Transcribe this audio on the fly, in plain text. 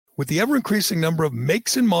With the ever-increasing number of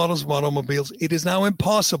makes and models of automobiles, it is now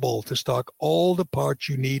impossible to stock all the parts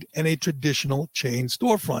you need in a traditional chain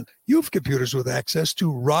storefront. You have computers with access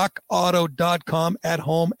to rockauto.com at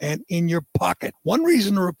home and in your pocket. One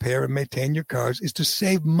reason to repair and maintain your cars is to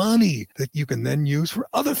save money that you can then use for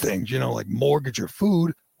other things, like mortgage or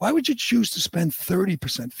food. Why would you choose to spend 30%,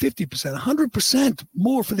 50%, 100%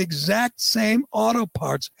 more for the exact same auto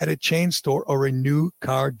parts at a chain store or a new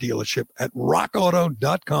car dealership? At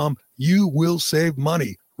rockauto.com, you will save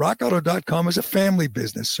money. RockAuto.com is a family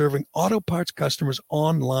business serving auto parts customers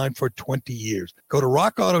online for 20 years. Go to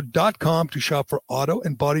RockAuto.com to shop for auto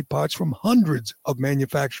and body parts from hundreds of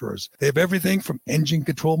manufacturers. They have everything from engine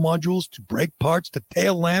control modules to brake parts to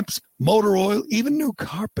tail lamps, motor oil, even new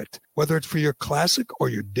carpet. Whether it's for your classic or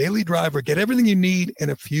your daily driver, get everything you need in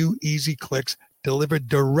a few easy clicks delivered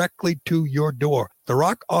directly to your door. The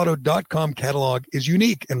RockAuto.com catalog is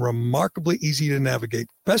unique and remarkably easy to navigate.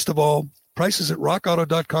 Best of all, prices at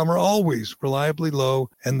rockauto.com are always reliably low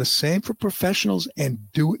and the same for professionals and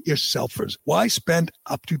do-it-yourselfers. Why spend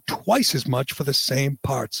up to twice as much for the same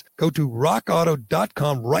parts? Go to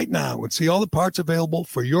rockauto.com right now and see all the parts available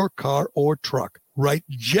for your car or truck. Write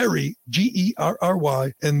Jerry, Gerry,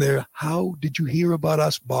 in their How Did You Hear About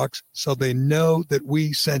Us box so they know that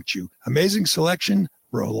we sent you. Amazing selection,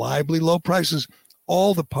 reliably low prices,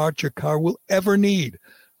 all the parts your car will ever need.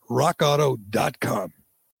 rockauto.com.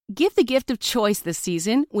 Give the gift of choice this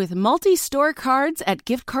season with multi-store cards at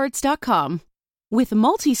giftcards.com. With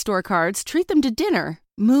multi-store cards, treat them to dinner,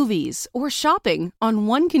 movies, or shopping on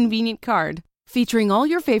one convenient card. Featuring all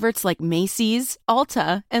your favorites like Macy's,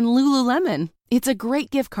 Ulta, and Lululemon. It's a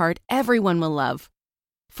great gift card everyone will love.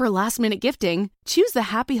 For last-minute gifting, choose the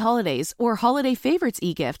Happy Holidays or Holiday Favorites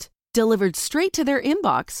e-gift, delivered straight to their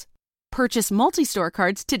inbox. Purchase multi-store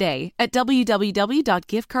cards today at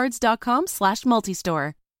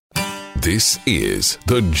www.giftcards.com/multistore. This is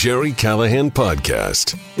the Jerry Callahan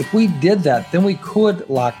Podcast. If we did that, then we could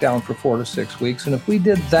lock down for 4 to 6 weeks. And if we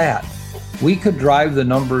did that, we could drive the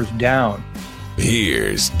numbers down.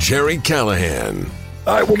 Here's Jerry Callahan.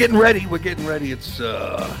 All right, we're getting ready. It's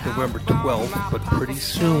November 12th, but pretty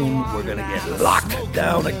soon we're going to get locked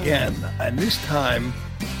down again. And this time,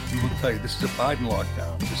 we will tell you, this is a Biden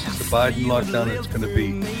lockdown. This is the Biden lockdown. It's going to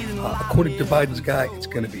be, according to Biden's guy, it's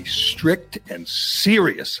going to be strict and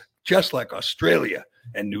serious. Just like Australia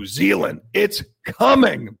and New Zealand. It's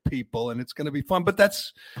coming, people, and it's going to be fun. But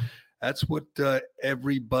that's what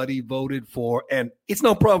everybody voted for. And it's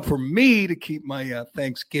no problem for me to keep my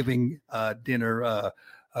Thanksgiving dinner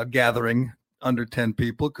gathering under 10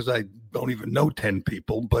 people because I don't even know 10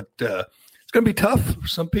 people. But it's going to be tough for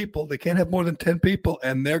some people. They can't have more than 10 people,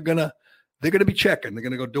 and they're gonna be checking. They're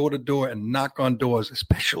going to go door to door and knock on doors,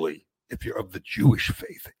 especially if you're of the Jewish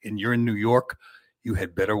faith and you're in New York. You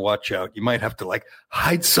had better watch out. You might have to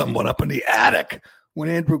hide someone up in the attic when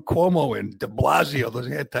Andrew Cuomo and de Blasio, those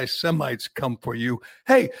anti-Semites, come for you.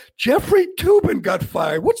 Hey, Jeffrey Toobin got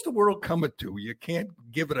fired. What's the world coming to? You can't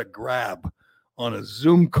give it a grab on a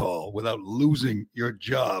Zoom call without losing your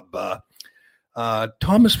job.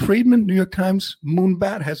 Thomas Friedman, New York Times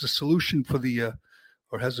Moonbat, has a solution for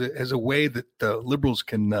has a way that liberals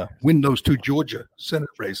can win those 2 Georgia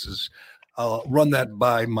Senate races. I'll run that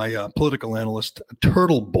by my political analyst,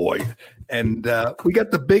 Turtle Boy. And we got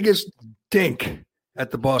the biggest dink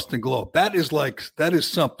at the Boston Globe. That is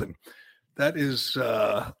something. That is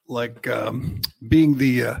being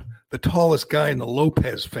the tallest guy in the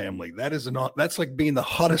Lopez family. That's like being the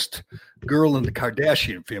hottest girl in the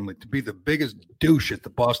Kardashian family, to be the biggest douche at the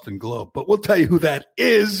Boston Globe. But we'll tell you who that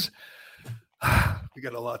is. We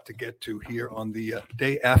got a lot to get to here on the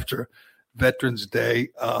day after Veterans Day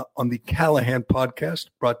on the Callahan Podcast,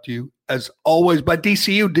 brought to you, as always, by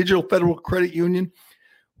DCU, Digital Federal Credit Union.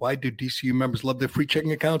 Why do DCU members love their free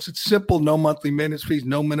checking accounts? It's simple. No monthly maintenance fees,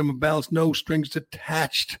 no minimum balance, no strings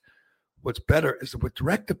attached. What's better is that with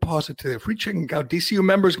direct deposit to their free checking account, DCU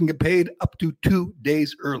members can get paid up to 2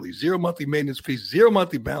 days early. 0 monthly maintenance fees, 0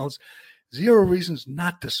 monthly balance, 0 reasons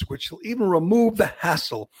not to switch. They'll even remove the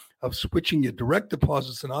hassle of switching your direct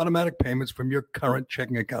deposits and automatic payments from your current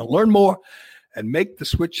checking account. Learn more and make the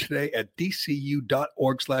switch today at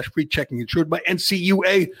dcu.org/free checking, insured by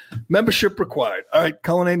NCUA. Membership required. All right,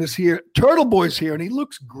 Callahan is here. Turtle Boy's here, and he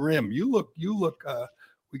looks grim. We're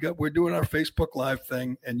doing our Facebook Live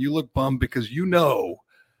thing, and you look bummed because you know,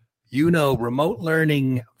 remote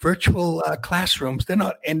learning, virtual classrooms, they're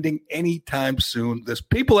not ending anytime soon.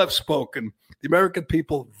 People have spoken. The American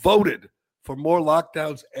people voted for more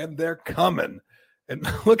lockdowns, and they're coming. And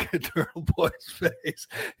look at Turtle Boy's face.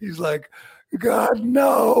 He's like, God,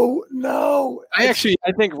 no. I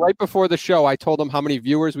think right before the show, I told him how many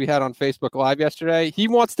viewers we had on Facebook Live yesterday. He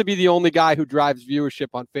wants to be the only guy who drives viewership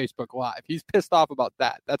on Facebook Live. He's pissed off about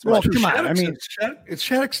that. That's well, come on. I mean,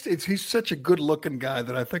 Shattuck. He's such a good-looking guy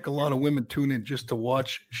that I think a lot of women tune in just to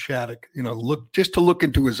watch Shattuck. Look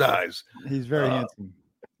into his eyes. He's very handsome.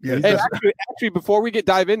 Yeah. Hey, actually, before we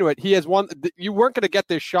dive into it, he has one. You weren't going to get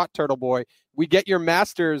this shot, Turtle Boy. We get your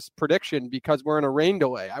Masters prediction because we're in a rain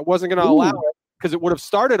delay. I wasn't going to allow it because it would have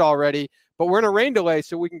started already, but we're in a rain delay,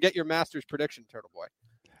 so we can get your Masters prediction, Turtle Boy.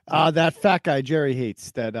 That fat guy Jerry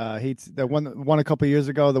hates that one a couple of years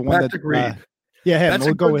ago. The one Patrick Reed. Yeah, him. That's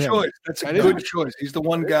we'll a go good with choice. him. That's a good choice. He's the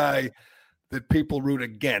one guy that people root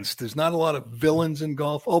against. There's not a lot of villains in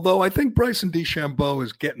golf, although I think Bryson DeChambeau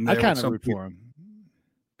is getting there. I kind of root for him.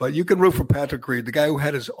 But you can root for Patrick Reed, the guy who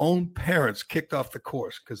had his own parents kicked off the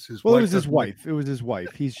course because his wife. It was his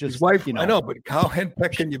wife. He's just his wife. I know, but how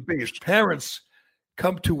henpecked can you be? His parents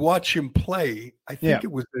come to watch him play. I think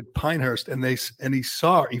it was at Pinehurst, and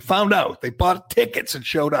he found out. They bought tickets and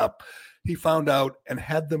showed up. He found out and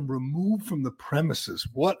had them removed from the premises.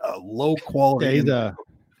 What a low quality! Yeah, he's a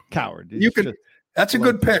coward. That's a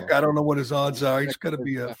good pick. I don't know what his odds are. He's got to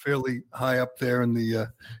be fairly high up there in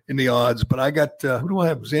the odds. But I got who do I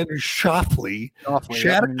have? Xander Schauffele.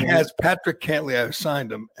 Shattuck has Patrick Cantley. I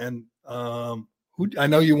assigned him, and I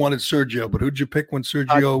know you wanted Sergio, but who'd you pick when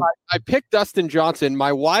Sergio? I picked Dustin Johnson.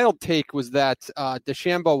 My wild take was that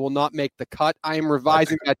DeChambeau will not make the cut. I am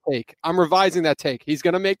revising that take. He's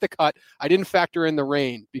going to make the cut. I didn't factor in the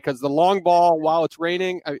rain because the long ball while it's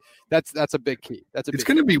raining, that's a big key. It's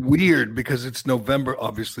going to be weird because it's November.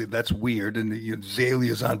 Obviously, that's weird, and the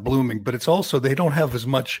azaleas aren't blooming. But it's also they don't have as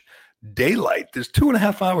much daylight. There's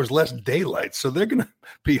 2.5 hours less daylight, so they're going to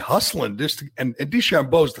be hustling. And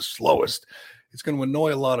DeChambeau's the slowest. It's going to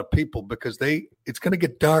annoy a lot of people because it's going to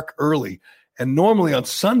get dark early. And normally on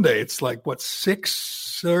Sunday, it's like,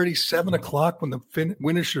 6:30, 7 o'clock when the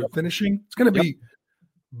winners are finishing. It's going to be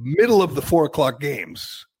middle of the 4 o'clock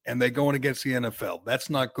games, and they're going against the NFL. That's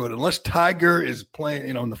not good. Unless Tiger is playing,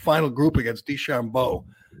 in the final group against DeChambeau,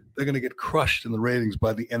 they're going to get crushed in the ratings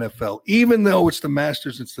by the NFL. Even though it's the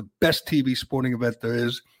Masters, it's the best TV sporting event there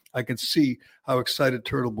is. I can see how excited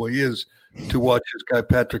Turtle Boy is to watch this guy,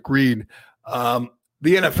 Patrick Reed.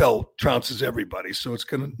 The NFL trounces everybody, so it's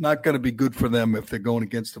not going to be good for them if they're going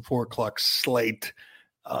against the 4 o'clock slate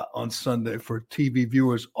on Sunday for TV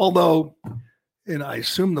viewers. Although, I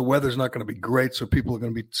assume the weather's not going to be great, so people are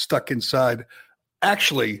going to be stuck inside.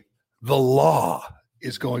 Actually, the law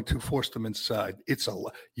is going to force them inside.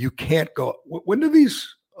 You can't go. When do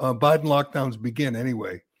these Biden lockdowns begin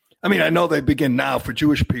anyway? I mean, I know they begin now for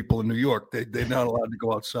Jewish people in New York. They're not allowed to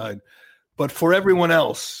go outside, but for everyone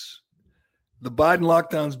else. The Biden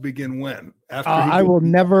lockdowns begin when? I will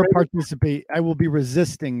never participate. I will be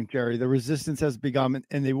resisting, Jerry. The resistance has begun,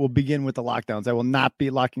 and they will begin with the lockdowns. I will not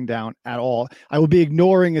be locking down at all. I will be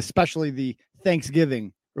ignoring especially the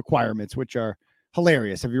Thanksgiving requirements, which are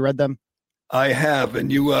hilarious. Have you read them? I have,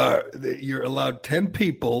 and you're allowed 10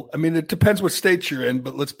 people. I mean, it depends what state you're in,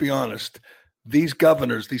 but let's be honest. These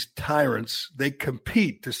governors, these tyrants, they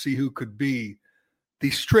compete to see who could be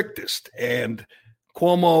the strictest. And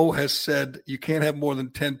Cuomo has said you can't have more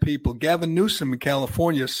than 10 people. Gavin Newsom in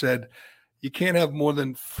California said you can't have more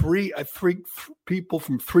than three people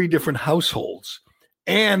from 3 different households.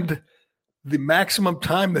 And the maximum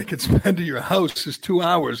time they can spend at your house is 2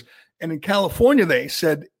 hours. And in California, they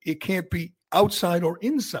said it can't be outside or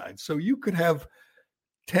inside. So you could have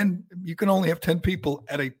 10, you can only have 10 people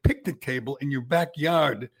at a picnic table in your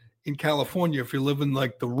backyard in California if you live in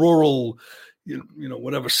like the rural,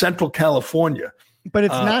 whatever, Central California. But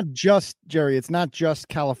it's not just, Jerry, it's not just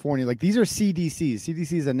California. Like these are CDCs.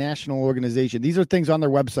 CDC is a national organization. These are things on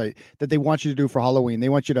their website that they want you to do for Halloween. They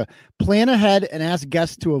want you to plan ahead and ask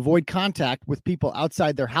guests to avoid contact with people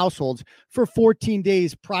outside their households for 14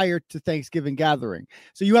 days prior to Thanksgiving gathering.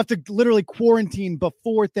 So you have to literally quarantine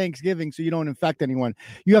before Thanksgiving so you don't infect anyone.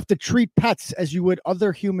 You have to treat pets as you would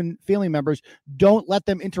other human family members. Don't let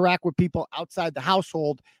them interact with people outside the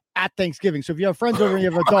household at Thanksgiving. So if you have friends over and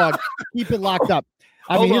you have a dog, keep it locked up.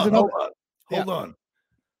 Hold on.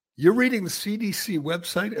 You're reading the CDC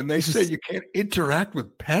website and they say you can't interact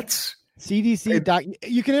with pets? CDC.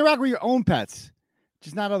 You can interact with your own pets,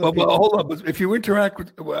 just not other people. Hold on. But if you interact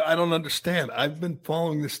with, I don't understand. I've been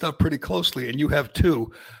following this stuff pretty closely and you have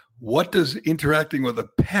too. what does interacting with a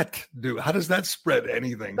pet do? How does that spread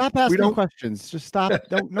anything? Stop asking questions. Just stop.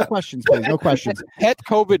 No questions, please. No questions. Pet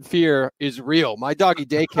COVID fear is real. My doggy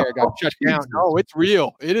daycare got shut down. No, it's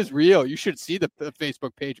real. It is real. You should see the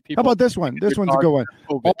Facebook page. People, how about this one? This one's a good one.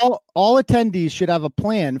 All attendees should have a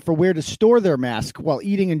plan for where to store their mask while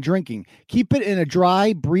eating and drinking. Keep it in a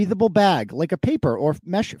dry, breathable bag, like a paper or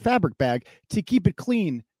mesh fabric bag, to keep it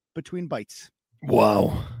clean between bites.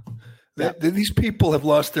 Wow. These people have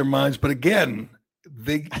lost their minds, but again,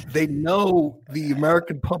 they know the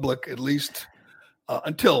American public, at least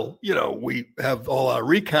until we have all our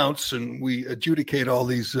recounts and we adjudicate all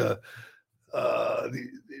these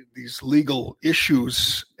legal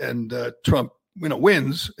issues, and Trump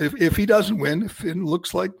wins. If he doesn't win, if it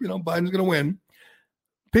looks like Biden's going to win,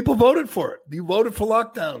 people voted for it. You voted for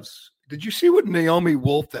lockdowns. Did you see what Naomi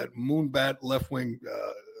Wolf, that moonbat left-wing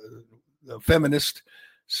feminist,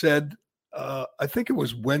 said? I think it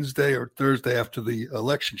was Wednesday or Thursday after the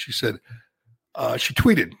election. She said, she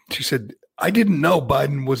tweeted, she said, I didn't know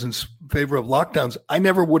Biden was in favor of lockdowns. I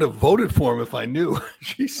never would have voted for him if I knew.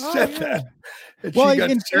 She said that. And she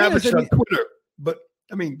got savaged on Twitter. But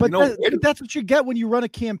that's what you get when you run a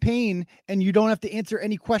campaign and you don't have to answer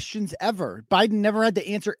any questions ever. Biden never had to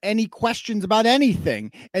answer any questions about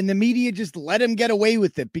anything, and the media just let him get away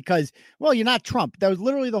with it because, well, you're not Trump. That was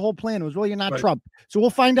literally the whole plan. Was, well, you're not Trump. So we'll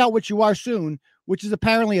find out what you are soon, which is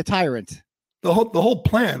apparently a tyrant. The whole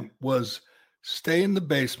plan was stay in the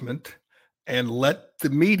basement and let the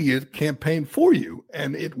media campaign for you,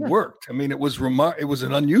 and it worked. I mean, it was it was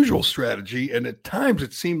an unusual strategy, and at times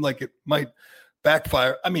it seemed like it might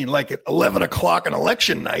backfire. I mean, like at 11 o'clock on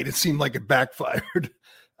election night, it seemed like it backfired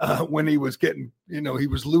when he was getting, he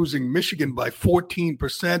was losing Michigan by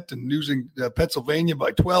 14% and losing Pennsylvania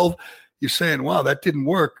by 12. You're saying, wow, that didn't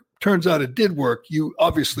work. Turns out it did work. You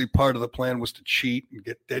obviously, part of the plan was to cheat and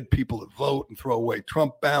get dead people to vote and throw away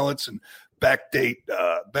Trump ballots and backdate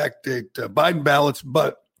Biden ballots.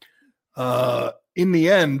 But in the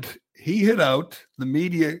end, he hit out. The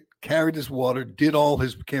media carried his water, did all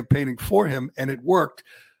his campaigning for him, and it worked.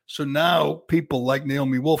 So now people like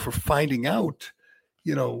Naomi Wolf are finding out,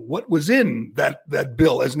 what was in that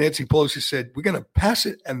bill. As Nancy Pelosi said, we're going to pass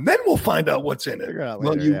it, and then we'll find out what's in it.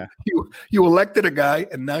 You elected a guy,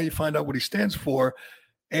 and now you find out what he stands for.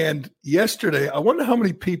 And yesterday, I wonder how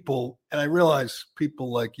many people, and I realize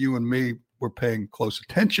people like you and me were paying close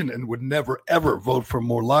attention and would never, ever vote for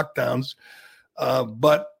more lockdowns.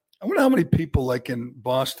 But I wonder how many people like in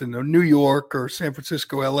Boston or New York or San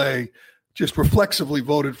Francisco, LA, just reflexively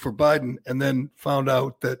voted for Biden and then found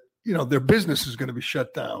out that, their business is going to be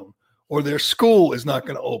shut down or their school is not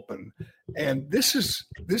going to open. And this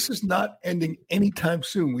is not ending anytime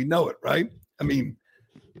soon. We know it, right? I mean,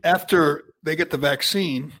 after they get the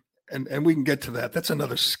vaccine, and we can get to that, that's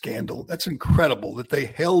another scandal. That's incredible that they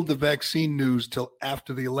held the vaccine news till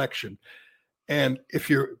after the election. And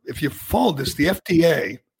if you followed this, the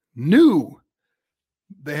FDA knew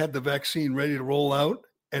they had the vaccine ready to roll out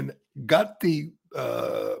and got the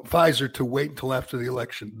Pfizer to wait until after the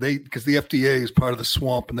election. Because the FDA is part of the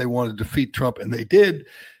swamp and they wanted to defeat Trump, and they did.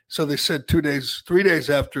 So they said 3 days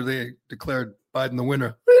after they declared Biden the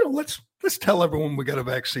winner, let's tell everyone we got a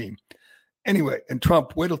vaccine. Anyway, and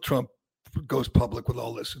wait till Trump goes public with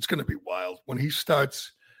all this. It's going to be wild when he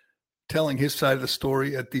starts telling his side of the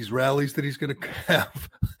story at these rallies that he's going to have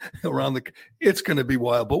around it's going to be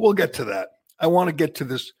wild, but we'll get to that. I want to get to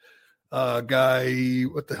this guy.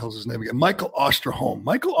 What the hell's his name again? Michael Osterholm.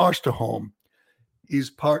 Michael Osterholm is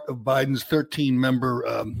part of Biden's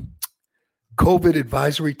 13-member COVID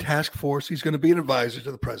advisory task force. He's going to be an advisor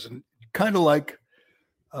to the president, kind of like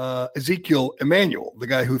Ezekiel Emanuel, the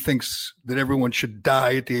guy who thinks that everyone should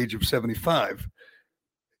die at the age of 75.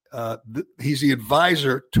 He's the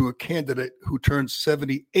advisor to a candidate who turns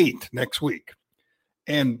 78 next week.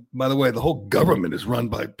 And by the way, the whole government is run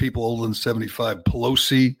by people older than 75,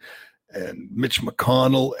 Pelosi and Mitch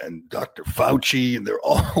McConnell and Dr. Fauci, and they're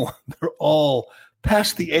all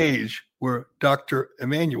past the age where Dr.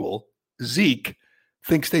 Emanuel, Zeke,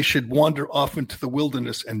 thinks they should wander off into the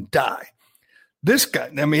wilderness and die. This guy,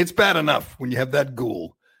 I mean, it's bad enough when you have that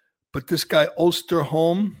ghoul, but this guy,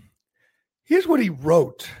 Osterholm, here's what he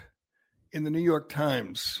wrote in the New York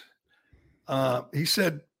Times. He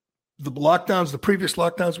said, the previous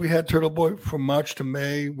lockdowns we had, Turtle Boy, from March to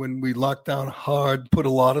May, when we locked down hard, put a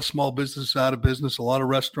lot of small businesses out of business, a lot of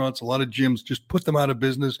restaurants, a lot of gyms, just put them out of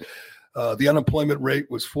business. The unemployment rate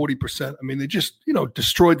was 40%. I mean, they just,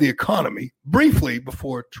 destroyed the economy briefly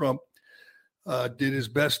before Trump did his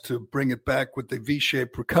best to bring it back with the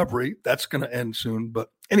V-shaped recovery. That's going to end soon. But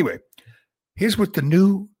anyway, here's what the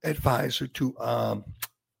new advisor to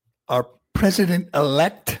our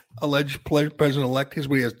president-elect, alleged president-elect, here's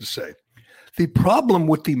what he has to say. The problem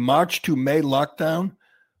with the March to May lockdown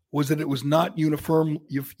was that it was not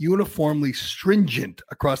uniformly stringent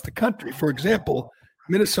across the country. For example,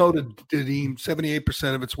 Minnesota deemed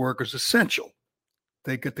 78% of its workers essential.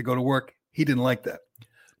 They get to go to work. He didn't like that.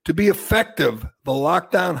 To be effective, the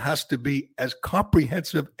lockdown has to be as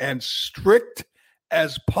comprehensive and strict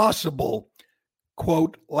as possible,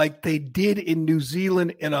 quote, like they did in New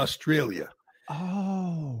Zealand and Australia.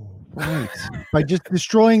 Oh, right. By just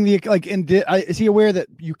destroying is he aware that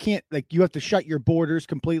you can't, you have to shut your borders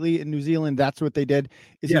completely in New Zealand? That's what they did.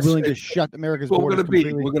 Is he willing to shut America's borders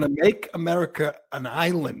completely? We're going to make America an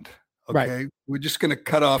island. Okay. Right. We're just going to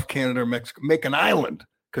cut off Canada or Mexico, make an island,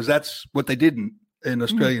 because that's what they did in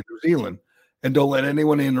Australia and New Zealand, and don't let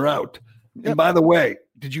anyone in or out. Yep. And by the way,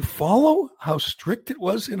 did you follow how strict it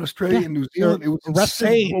was in Australia and New Zealand? It was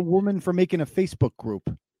insane. A woman for making a Facebook group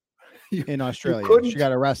in Australia. She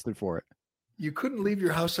got arrested for it. You couldn't leave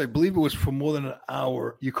your house, I believe it was for more than an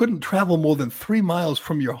hour. You couldn't travel more than 3 miles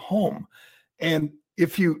from your home. And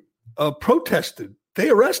if you protested, they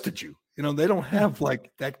arrested you. You know, they don't have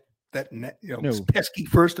like that pesky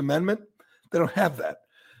First Amendment. They don't have that.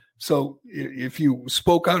 So if you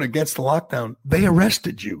spoke out against the lockdown, they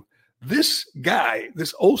arrested you. This guy,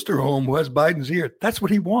 this Osterholm who has Biden's ear, that's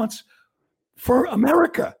what he wants for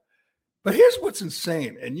America. But here's what's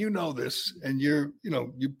insane, and you know this, and you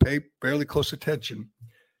pay fairly close attention.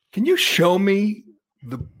 Can you show me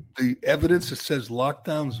the evidence that says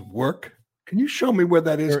lockdowns work? Can you show me where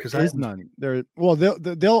that is? Because there is none.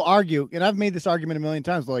 They'll argue, and I've made this argument a million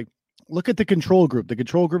times. Like, look at the control group. The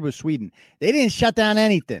control group was Sweden. They didn't shut down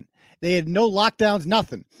anything. They had no lockdowns,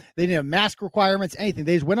 nothing. They didn't have mask requirements, anything.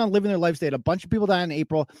 They just went on living their lives. They had a bunch of people die in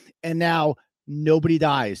April, and now nobody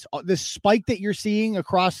dies. The spike that you're seeing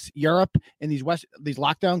across Europe in these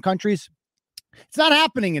lockdown countries, it's not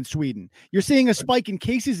happening in Sweden. You're seeing a spike in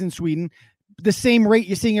cases in Sweden, the same rate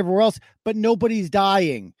you're seeing everywhere else, but nobody's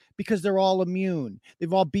dying because they're all immune.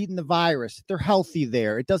 They've all beaten the virus. They're healthy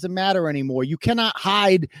there. It doesn't matter anymore. You cannot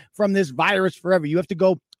hide from this virus forever. You have to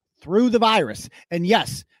go through the virus. And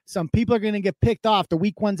yes, some people are going to get picked off, the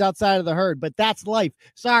weak ones outside of the herd, but that's life.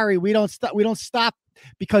 Sorry, we don't stop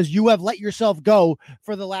because you have let yourself go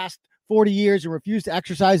for the last 40 years and refused to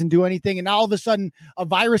exercise and do anything. And now all of a sudden a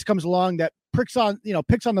virus comes along that picks on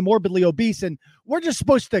the morbidly obese. And we're just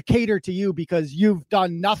supposed to cater to you because you've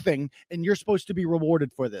done nothing and you're supposed to be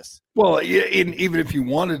rewarded for this. Well, even if you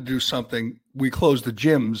wanted to do something, we closed the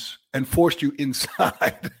gyms and forced you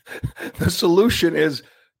inside. The solution is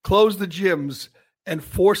close the gyms and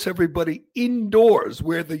force everybody indoors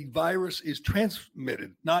where the virus is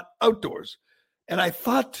transmitted, not outdoors. And I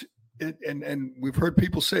thought, and we've heard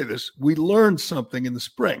people say this, we learned something in the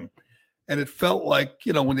spring. And it felt like,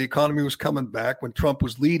 when the economy was coming back, when Trump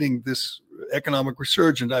was leading this economic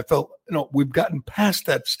resurgence, I felt, we've gotten past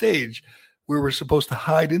that stage where we're supposed to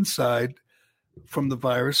hide inside from the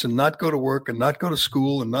virus and not go to work and not go to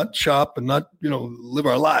school and not shop and not, live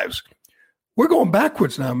our lives. We're going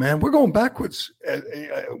backwards now, man. We're going backwards.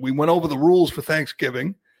 We went over the rules for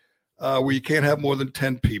Thanksgiving. Where you can't have more than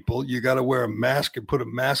 10 people. You got to wear a mask and put a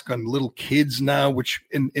mask on little kids now, which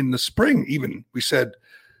in the spring, even we said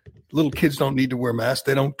little kids don't need to wear masks.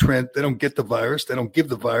 They don't get the virus. They don't give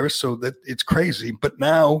the virus. So that it's crazy. But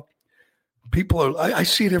now people I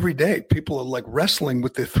see it every day. People are like wrestling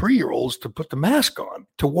with their 3-year-olds to put the mask on,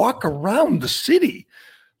 to walk around the city,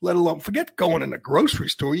 let alone forget going in a grocery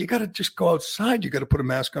store. You got to just go outside. You got to put a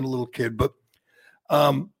mask on a little kid. But,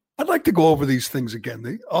 I'd like to go over these things again.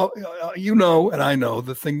 And I know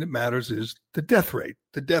the thing that matters is the death rate.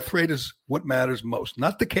 The death rate is what matters most,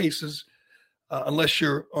 not the cases, unless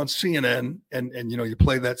you're on CNN and you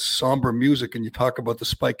play that somber music and you talk about the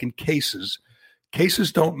spike in cases.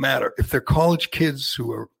 Cases don't matter. If they're college kids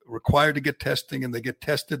who are required to get testing and they get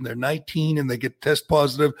tested and they're 19 and they get test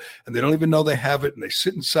positive and they don't even know they have it and they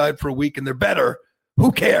sit inside for a week and they're better,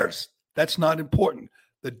 who cares? That's not important.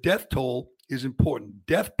 The death toll is important.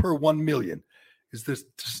 Death per 1 million is the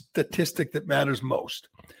statistic that matters most.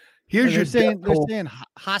 They're saying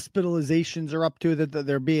hospitalizations are up to that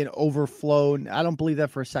they're being overflown. I don't believe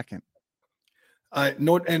that for a second.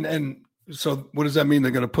 And so what does that mean?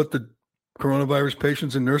 They're going to put the coronavirus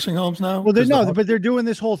patients in nursing homes now? Well, but they're doing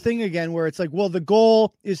this whole thing again where it's like, well, the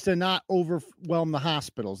goal is to not overwhelm the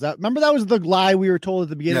hospitals. Remember that was the lie we were told at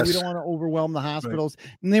the beginning. Yes. We don't want to overwhelm the hospitals,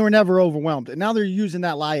 right. And they were never overwhelmed. And now they're using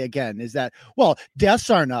that lie again. Is that, well, deaths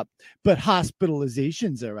aren't up, but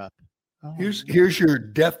hospitalizations are up. Oh. Here's your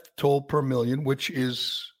death toll per million, which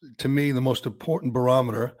is to me the most important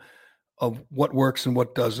barometer of what works and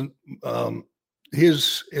what doesn't.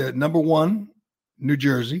 here's number 1, New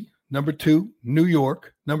Jersey. Number 2, New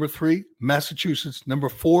York. Number 3, Massachusetts. Number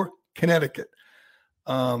 4, Connecticut.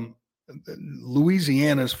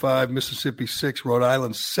 Louisiana's 5, Mississippi 6, Rhode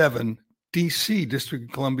Island 7, D.C., District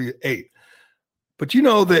of Columbia 8. But you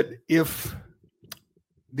know that if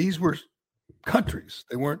these were countries,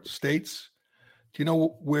 they weren't states, do you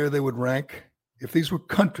know where they would rank? If these were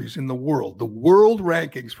countries in the world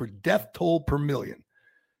rankings for death toll per million,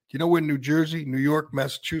 do you know where New Jersey, New York,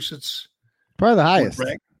 Massachusetts probably the highest?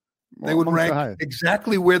 They would rank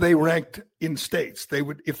exactly where they ranked in states. They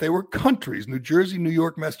would, if they were countries, New Jersey, New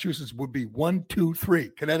York, Massachusetts would be 1, 2, 3,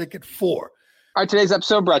 Connecticut 4. All right, today's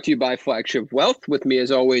episode brought to you by Flagship Wealth. With me, as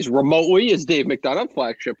always, remotely is Dave McDonough,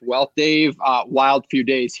 Flagship Wealth. Dave, wild few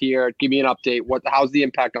days here. Give me an update. How's the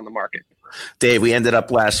impact on the market? Dave, we ended up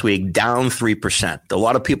last week down 3%. A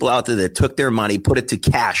lot of people out there that took their money, put it to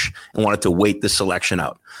cash, and wanted to wait the selection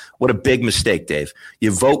out. What a big mistake, Dave.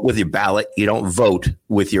 You vote with your ballot. You don't vote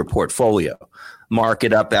with your portfolio.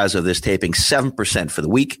 Market up as of this taping 7% for the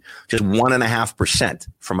week, just 1.5%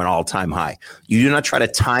 from an all-time high. You do not try to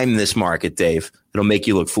time this market, Dave. It'll make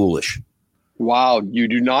you look foolish. Wow, you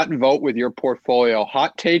do not vote with your portfolio.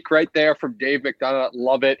 Hot take right there from Dave McDonough.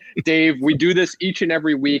 Love it. Dave, we do this each and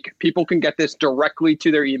every week. People can get this directly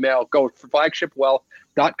to their email. Go to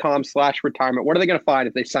flagshipwealth.com/retirement. What are they going to find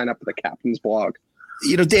if they sign up for the Captain's blog?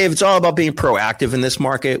 You know, Dave, it's all about being proactive in this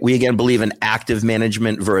market. We, again, believe in active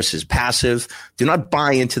management versus passive. Do not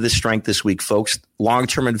buy into the strength this week, folks.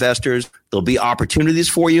 Long-term investors, there'll be opportunities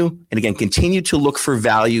for you. And again, continue to look for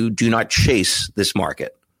value. Do not chase this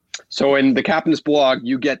market. So in the Captain's blog,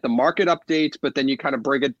 you get the market updates, but then you kind of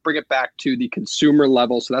bring it back to the consumer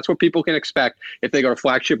level. So that's what people can expect if they go to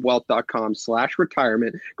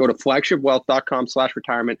flagshipwealth.com/retirement. Go to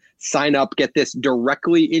flagshipwealth.com/retirement. Sign up. Get this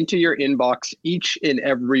directly into your inbox each and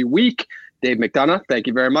every week. Dave McDonough, thank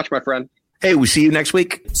you very much, my friend. Hey, we'll see you next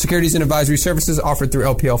week. Securities and advisory services offered through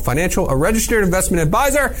LPL Financial, a registered investment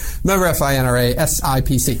advisor, member FINRA,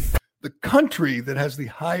 SIPC. The country that has the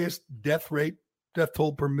highest death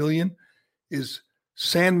toll per million is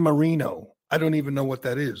San Marino. I don't even know what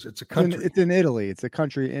that is. It's a country. It's in Italy. It's a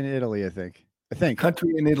country in Italy, I think.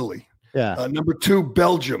 Country in Italy. Yeah. Number 2,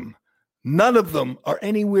 Belgium. None of them are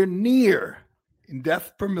anywhere near in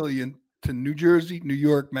death per million to New Jersey, New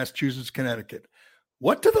York, Massachusetts, Connecticut.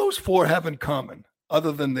 What do those 4 have in common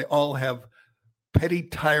other than they all have petty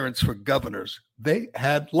tyrants for governors? They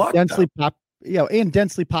had lockdown.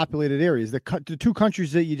 Densely populated areas. The 2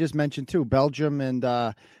 countries that you just mentioned too, Belgium and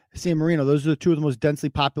San Marino, those are the 2 of the most densely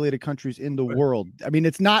populated countries in the world. I mean,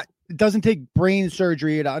 it doesn't take brain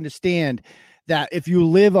surgery to understand that if you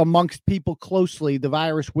live amongst people closely, the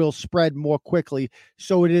virus will spread more quickly.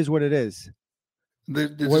 So it is what it is.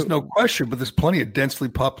 There's no question, but there's plenty of densely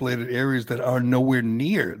populated areas that are nowhere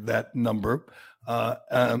near that number.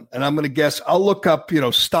 And I'm going to guess, I'll look up,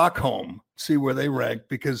 Stockholm, see where they rank,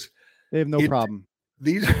 because they have no problem.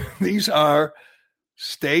 These are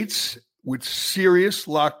states with serious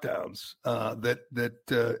lockdowns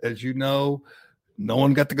that as you know, no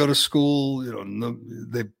one got to go to school.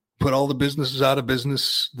 They put all the businesses out of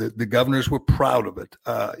business. The governors were proud of it.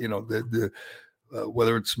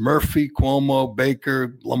 Whether it's Murphy, Cuomo,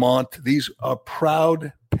 Baker, Lamont, these are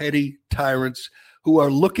proud, petty tyrants who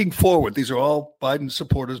are looking forward. These are all Biden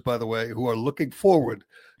supporters, by the way, who are looking forward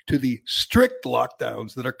to the strict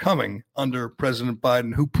lockdowns that are coming under President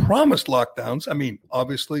Biden, who promised lockdowns. I mean,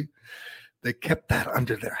 obviously, they kept that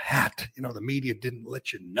under their hat. The media didn't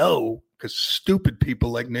let you know because stupid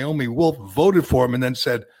people like Naomi Wolf voted for him and then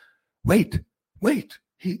said, wait,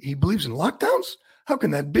 he believes in lockdowns? How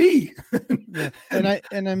can that be?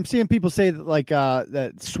 And I'm seeing people say that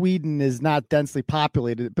that Sweden is not densely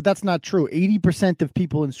populated, but that's not true. 80% of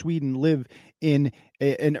people in Sweden live in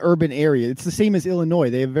an urban area. It's the same as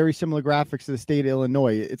Illinois. They have very similar graphics to the state of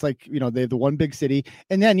Illinois. It's like, they have the one big city.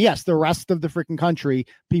 And then, yes, the rest of the freaking country,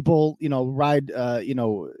 people, ride,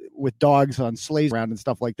 with dogs on sleighs around and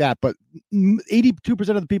stuff like that. But 82%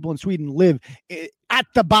 of the people in Sweden live at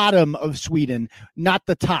the bottom of Sweden, not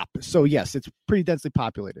the top. So, yes, it's pretty densely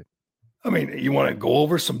populated. I mean, you want to go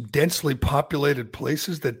over some densely populated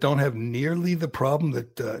places that don't have nearly the problem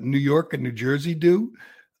that New York and New Jersey do?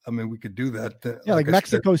 I mean, we could do that. Like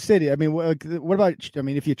Mexico City. I mean, what about,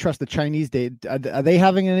 if you trust the Chinese data, are they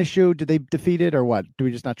having an issue? Did they defeat it or what? Do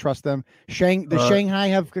we just not trust them? Shanghai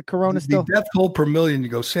have corona still? The death toll per million, you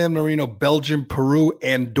go San Marino, Belgium, Peru,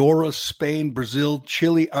 Andorra, Spain, Brazil,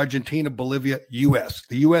 Chile, Argentina, Bolivia, U.S.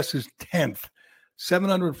 The U.S. is 10th,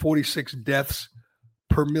 746 deaths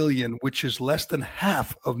per million, which is less than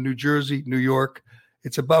half of New Jersey, New York,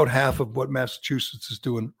 It's about half of what Massachusetts is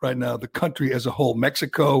doing right now. The country as a whole,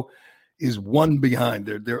 Mexico is one behind.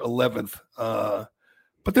 They're 11th.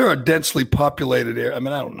 But there are densely populated areas. I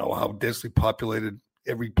mean, I don't know how densely populated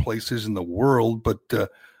every place is in the world, but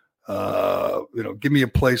give me a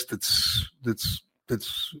place that's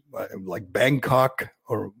like Bangkok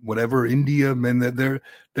or whatever, India. Man,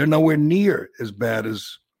 they're nowhere near as bad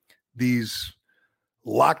as these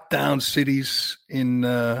lockdown cities in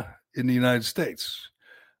the United States.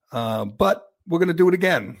 But we're going to do it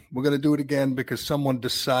again. We're going to do it again because someone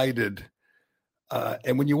decided.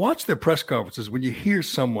 And when you watch their press conferences, when you hear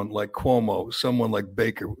someone like Cuomo, someone like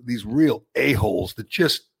Baker, these real a-holes that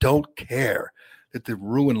just don't care, that they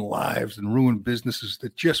ruin lives and ruin businesses,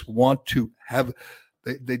 that just want to have,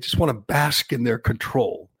 they just want to bask in their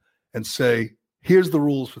control and say, here's the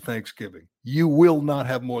rules for Thanksgiving. You will not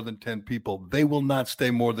have more than 10 people. They will not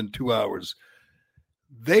stay more than 2 hours.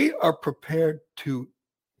 They are prepared to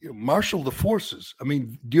marshal the forces. I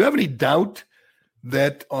mean, do you have any doubt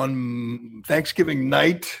that on Thanksgiving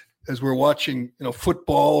night, as we're watching,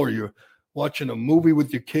 football, or you're watching a movie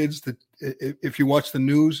with your kids, that if you watch the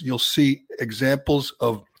news, you'll see examples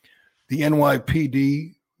of the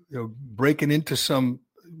NYPD, breaking into some,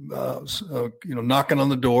 knocking on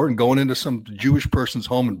the door and going into some Jewish person's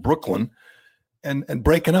home in Brooklyn and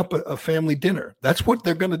breaking up a family dinner. That's what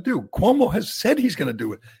they're going to do. Cuomo has said he's going to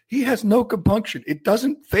do it. He has no compunction. It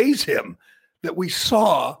doesn't faze him that we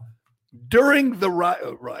saw during the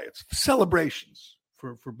riots, celebrations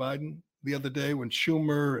for Biden the other day when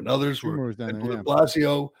Schumer and others were down and there, yeah.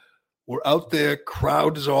 Blasio were out there,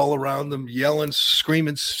 crowds all around them, yelling,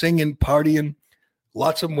 screaming, singing, partying,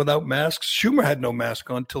 lots of them without masks. Schumer had no mask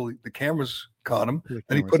on until the cameras caught him,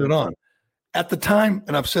 and he put it on. At the time,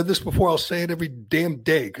 and I've said this before, I'll say it every damn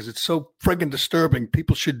day because it's so friggin' disturbing.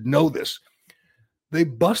 People should know this. They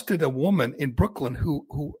busted a woman in Brooklyn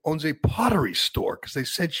who owns a pottery store because they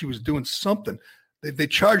said she was doing something. They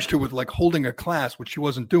charged her with like holding a class, which she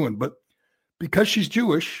wasn't doing. But because she's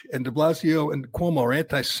Jewish and de Blasio and Cuomo are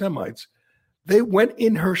anti-Semites, they went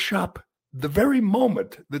in her shop the very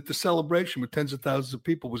moment that the celebration with tens of thousands of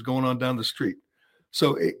people was going on down the street.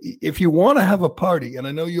 So if you want to have a party, and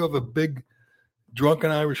I know you have a big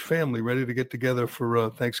drunken Irish family ready to get together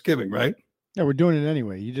for Thanksgiving, right? Yeah, we're doing it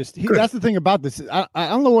anyway. That's the thing about this. I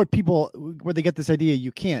don't know where they get this idea.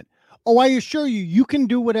 You can't. Oh, I assure you, you can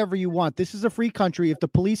do whatever you want. This is a free country. If the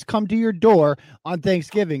police come to your door on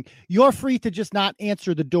Thanksgiving, you're free to just not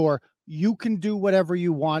answer the door. You can do whatever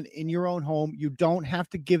you want in your own home. You don't have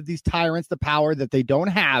to give these tyrants the power that they don't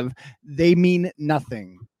have. They mean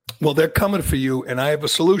nothing. Well, they're coming for you, and I have a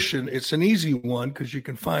solution. It's an easy one because you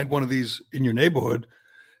can find one of these in your neighborhood.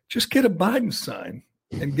 Just get a Biden sign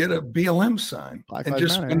and get a BLM sign. And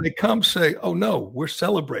just when they come, say, oh, no, we're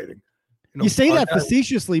celebrating. You say that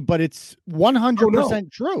facetiously, but it's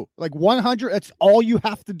 100% true. Like 100, that's all you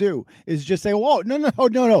have to do is just say, "Whoa,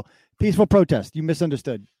 no. Peaceful protest." You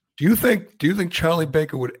misunderstood. Do you think Charlie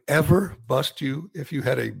Baker would ever bust you if you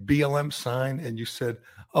had a BLM sign and you said,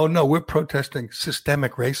 "Oh no, we're protesting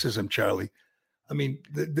systemic racism, Charlie"? I mean,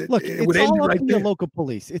 look, it's all up to your local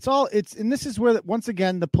police. And this is where, once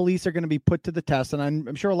again, the police are going to be put to the test. And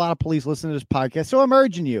I'm sure a lot of police listen to this podcast. So I'm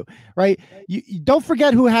urging you, right? You don't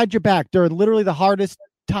forget who had your back during literally the hardest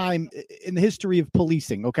time in the history of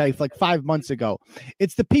policing. Okay. Like 5 months ago,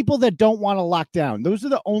 it's the people that don't want to lock down. Those are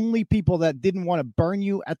the only people that didn't want to burn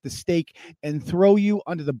you at the stake and throw you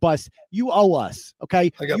under the bus. You owe us.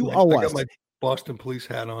 Okay. I got my Boston police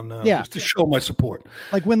hat on just to show my support.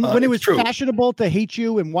 Like when it was fashionable to hate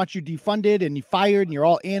you and want you defunded and you fired and you're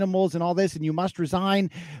all animals and all this and you must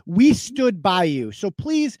resign, we stood by you. So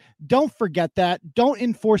please don't forget that. Don't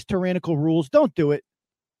enforce tyrannical rules. Don't do it.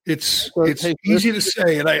 It's easy to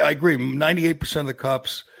say, and I agree. 98% of the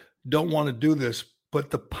cops don't want to do this,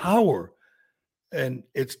 but the power, and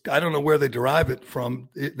I don't know where they derive it from.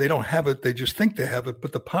 They don't have it. They just think they have it.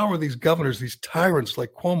 But the power of these governors, these tyrants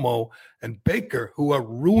like Cuomo and Baker, who are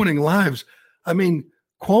ruining lives. I mean,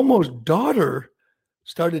 Cuomo's daughter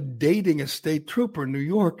started dating a state trooper in New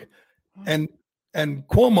York, and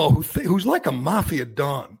Cuomo, who's like a mafia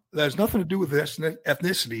don. That has nothing to do with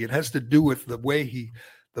ethnicity. It has to do with the way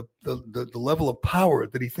the level of power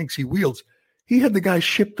that he thinks he wields. He had the guy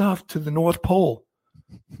shipped off to the North Pole.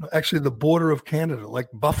 Actually, the border of Canada, like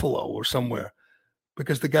Buffalo or somewhere,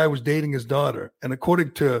 because the guy was dating his daughter. And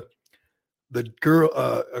according to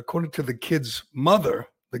the kid's mother,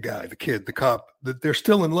 the cop, that they're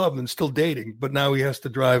still in love and still dating, but now he has to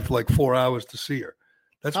drive like 4 hours to see her.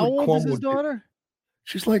 That's how old is his daughter?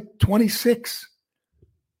 She's like 26.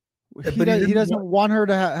 He doesn't want her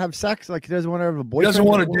to have sex. Like, he doesn't want her to have a boyfriend. He doesn't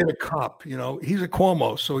want to date a cop. He's a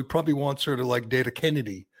Cuomo, so he probably wants her to like date a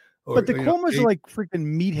Kennedy. But the Cuomos are like freaking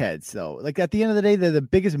meatheads, though. Like, at the end of the day, they're the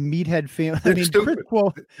biggest meathead family. I mean,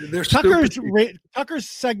 Tucker's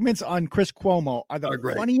segments on Chris Cuomo are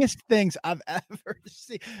the funniest things I've ever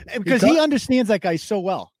seen, because he understands that guy so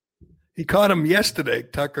well. He caught him yesterday,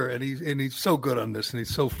 Tucker, and he's so good on this, and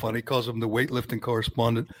he's so funny. He calls him the weightlifting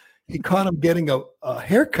correspondent. He caught him getting a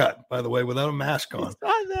haircut, by the way, without a mask on,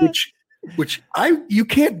 which you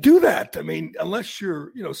can't do that. I mean, unless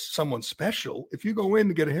you're someone special. If you go in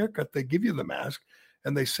to get a haircut, they give you the mask,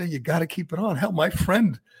 and they say you got to keep it on. Hell, my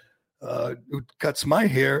friend who cuts my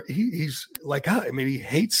hair, he's like, he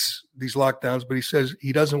hates these lockdowns, but he says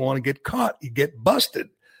he doesn't want to get caught. You get busted.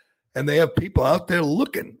 And they have people out there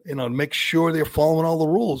looking, to make sure they're following all the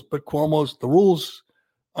rules. But the rules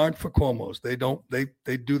aren't for Cuomo's. They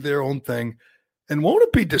do their own thing. And won't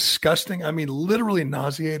it be disgusting? I mean, literally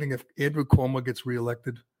nauseating if Andrew Cuomo gets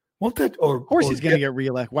reelected. Won't that? Of course he's going to get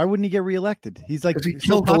reelected. Why wouldn't he get reelected? He's like, he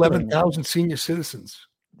killed 11,000 senior citizens.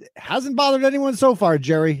 Hasn't bothered anyone so far,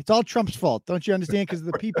 Jerry. It's all Trump's fault. Don't you understand? Because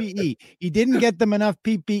of the PPE. He didn't get them enough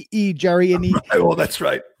PPE, Jerry. And well, that's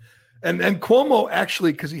right. And Cuomo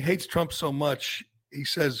actually, because he hates Trump so much, he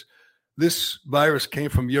says this virus came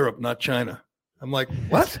from Europe, not China. I'm like,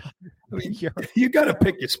 what? I mean, you got to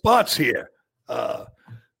pick your spots here,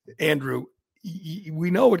 Andrew.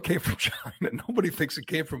 We know it came from China. Nobody thinks it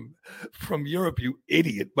came from Europe, you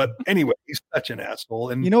idiot. But anyway, he's such an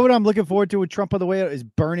asshole. And you know what I'm looking forward to with Trump on the way out is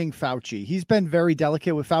burning Fauci. He's been very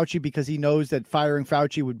delicate with Fauci because he knows that firing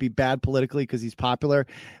Fauci would be bad politically because he's popular.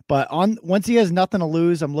 But once he has nothing to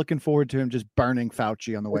lose, I'm looking forward to him just burning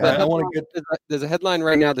Fauci on the way out. There's a headline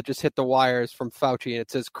right now that just hit the wires from Fauci, and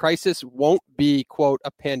it says crisis won't be, quote,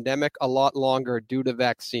 a pandemic a lot longer due to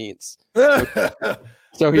vaccines.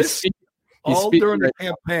 So he's all during the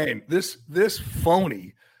campaign, this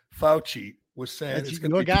phony Fauci was saying it's going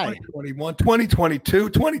to be 2021, 2022,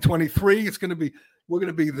 2023. We're going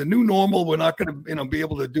to be the new normal. We're not going to be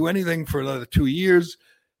able to do anything for another 2 years.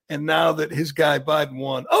 And now that his guy Biden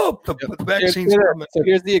won, the vaccine's coming. So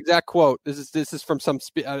here's the exact quote. This is from some.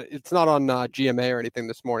 It's not on GMA or anything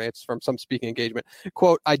this morning. It's from some speaking engagement.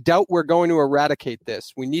 Quote: I doubt we're going to eradicate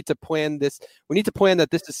this. We need to plan this. We need to plan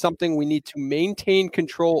that this is something we need to maintain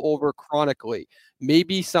control over chronically.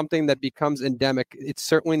 Maybe something that becomes endemic. It's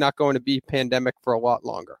certainly not going to be pandemic for a lot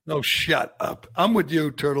longer. No, shut up. I'm with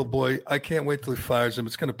you, Turtle Boy. I can't wait till he fires him.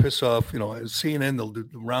 It's going to piss off, CNN, they'll do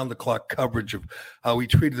round-the-clock coverage of how he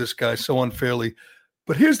treated this guy so unfairly.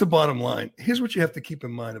 But here's the bottom line. Here's what you have to keep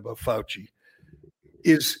in mind about Fauci.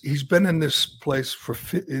 He's been in this place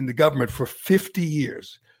in the government for 50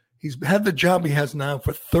 years. He's had the job he has now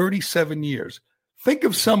for 37 years. Think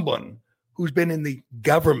of someone who's been in the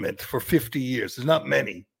government for 50 years. There's not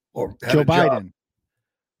many. Or Joe Biden.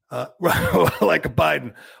 Like a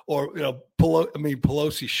Biden or,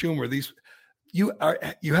 Pelosi, Schumer.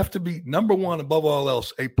 You have to be, number one, above all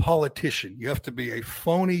else, a politician. You have to be a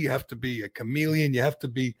phony. You have to be a chameleon. You have to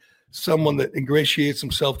be someone that ingratiates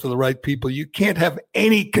himself to the right people. You can't have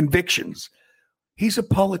any convictions. He's a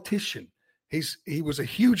politician. He was a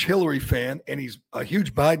huge Hillary fan, and he's a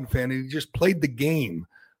huge Biden fan, and he just played the game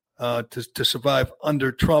to survive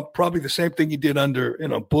under Trump. Probably the same thing he did under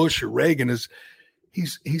Bush or Reagan. Is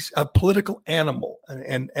he's a political animal,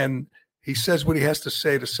 and he says what he has to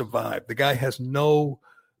say to survive. The guy has no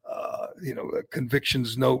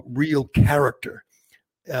convictions, no real character,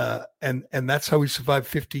 and that's how he survived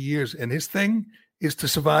 50 years. And his thing is to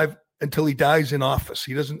survive until he dies in office.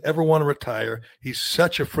 He doesn't ever want to retire. He's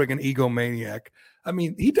such a friggin' egomaniac. I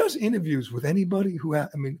mean, he does interviews with anybody who.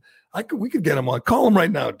 We could get him on. Call him right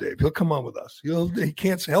now, Dave. He'll come on with us. He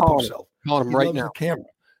can't help himself. Call him right now. The camera.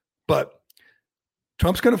 But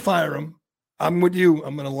Trump's going to fire him. I'm with you.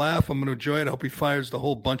 I'm going to laugh. I'm going to enjoy it. I hope he fires the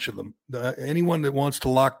whole bunch of them. Anyone that wants to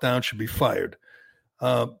lock down should be fired.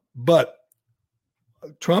 But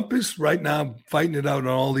Trump is right now fighting it out on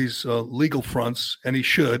all these legal fronts, and he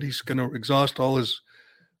should. He's going to exhaust all his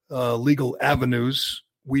legal avenues.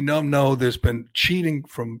 We now know there's been cheating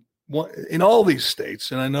in all these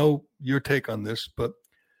states, and I know your take on this, but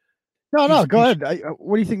no, go ahead.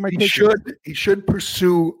 What do you think my take is? He should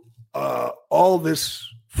pursue all this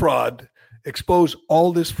fraud, expose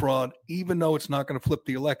all this fraud, even though it's not going to flip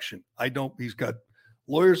the election. He's got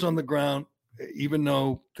lawyers on the ground, even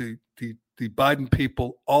though the Biden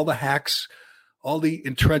people, all the hacks, all the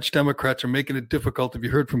entrenched Democrats are making it difficult. If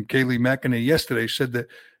you heard from Kayleigh McEnany yesterday, she said that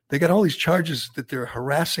they got all these charges that they're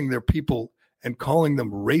harassing their people and calling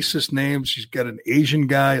them racist names. She's got an Asian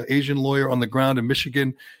lawyer on the ground in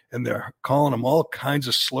Michigan, and they're calling him all kinds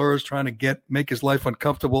of slurs, trying to make his life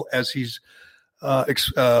uncomfortable as he's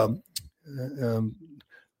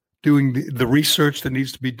doing the research that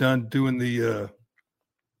needs to be done, doing the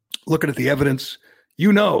looking at the evidence.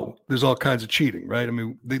 There's all kinds of cheating, right? I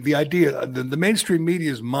mean, the idea, the mainstream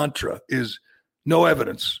media's mantra is no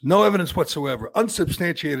evidence whatsoever,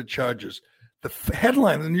 unsubstantiated charges. The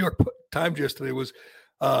headline in the New York Times yesterday was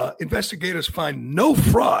investigators find no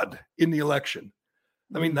fraud in the election.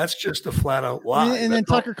 I mean, that's just a flat out lie. And then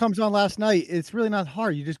Tucker comes on last night. It's really not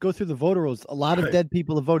hard. You just go through the voter rolls. A lot of dead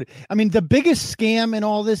people have voted. I mean, the biggest scam in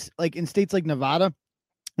all this, like in states like Nevada,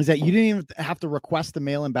 is that you didn't even have to request the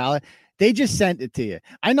mail-in ballot. They just sent it to you.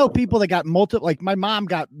 I know people that got multiple, like my mom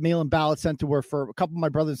got mail-in ballots sent to her for a couple of my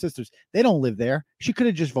brothers and sisters. They don't live there. She could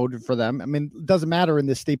have just voted for them. I mean, it doesn't matter in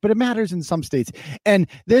this state, but it matters in some states. And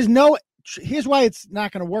here's why it's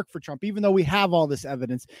not going to work for Trump, even though we have all this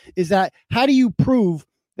evidence, is that how do you prove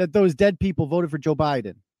that those dead people voted for Joe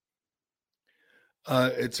Biden?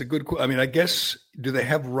 It's a good question. I mean, I guess, do they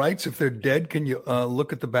have rights if they're dead? Can you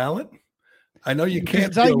look at the ballot? I know you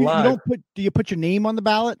can't be alive. Do you put your name on the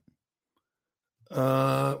ballot?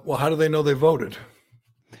 Well, how do they know they voted?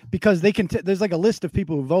 Because they can. There's like a list of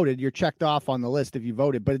people who voted. You're checked off on the list if you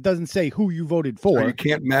voted, but it doesn't say who you voted for. So you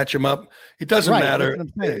can't match them up. It doesn't matter.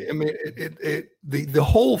 I mean, the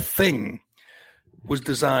whole thing was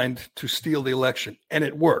designed to steal the election, and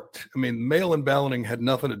it worked. I mean, mail-in balloting had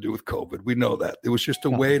nothing to do with COVID. We know that. It was just a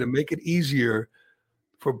way to make it easier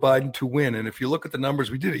for Biden to win. And if you look at the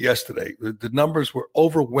numbers, we did it yesterday. The numbers were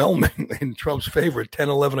overwhelming in Trump's favor at 10,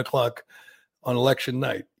 11 o'clock on election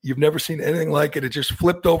night. You've never seen anything like it. It just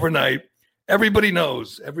flipped overnight. Everybody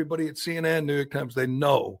knows. Everybody at CNN, New York Times, they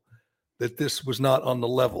know that this was not on the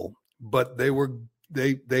level. But they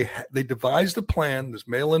devised a plan, this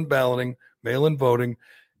mail-in balloting, mail-in voting,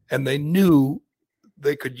 and they knew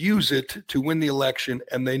they could use it to win the election.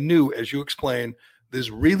 And they knew, as you explained,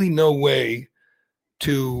 there's really no way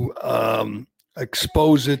to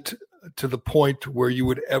expose it to the point where you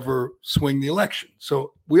would ever swing the election.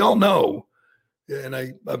 So we all know, and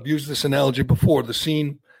I've used this analogy before, the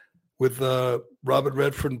scene with Robert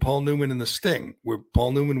Redford and Paul Newman in The Sting, where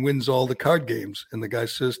Paul Newman wins all the card games. And the guy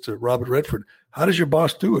says to Robert Redford, "How does your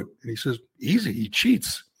boss do it?" And he says, "Easy, he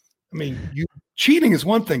cheats." I mean, cheating is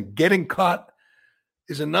one thing. Getting caught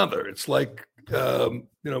is another. It's like,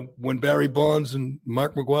 when Barry Bonds and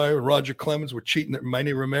Mark McGuire and Roger Clemens were cheating,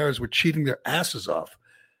 Manny Ramirez were cheating their asses off.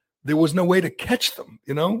 There was no way to catch them.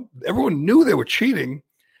 Everyone knew they were cheating.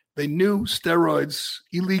 They knew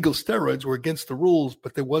illegal steroids were against the rules,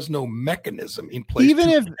 but there was no mechanism in place. Even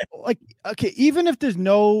if there's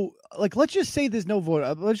no, let's just say there's no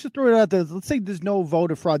vote. Let's just throw it out there. Let's say there's no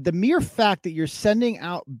voter fraud. The mere fact that you're sending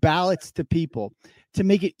out ballots to people to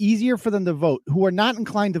make it easier for them to vote who are not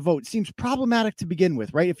inclined to vote seems problematic to begin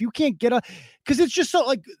with, right? If you can't because it's just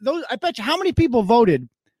so those, I bet you how many people voted.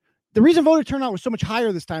 The reason voter turnout was so much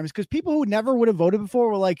higher this time is because people who never would have voted before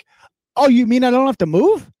were like, "Oh, you mean I don't have to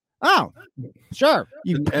move? Oh, sure.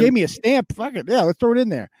 You gave me a stamp. Fuck it. Yeah, let's throw it in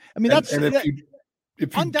there." I mean,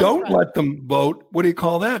 if you don't let them vote, what do you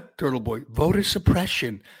call that, Turtle Boy? Voter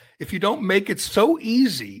suppression. If you don't make it so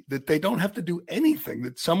easy that they don't have to do anything,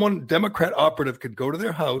 that someone, Democrat operative, could go to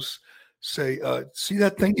their house, say, "See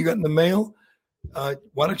that thing you got in the mail?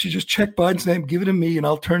 Why don't you just check Biden's name, give it to me, and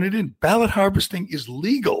I'll turn it in." Ballot harvesting is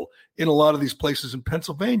legal in a lot of these places in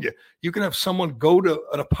Pennsylvania. You can have someone go to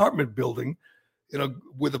an apartment building,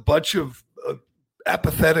 with a bunch of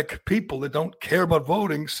apathetic people that don't care about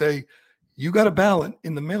voting, say, "You got a ballot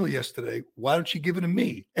in the mail yesterday. Why don't you give it to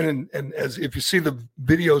me?" And as if you see the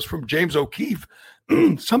videos from James O'Keefe,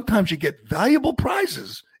 sometimes you get valuable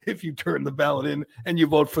prizes if you turn the ballot in and you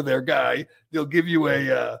vote for their guy. They'll give you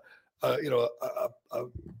a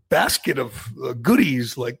basket of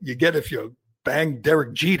goodies like you get if you bang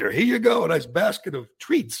Derek Jeter. Here you go, a nice basket of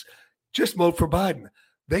treats. Just vote for Biden.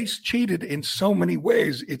 They cheated in so many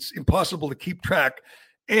ways, it's impossible to keep track.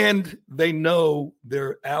 And they know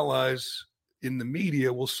their allies in the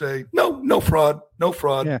media will say, no fraud.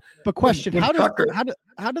 Yeah. But question, how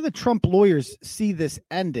do the Trump lawyers see this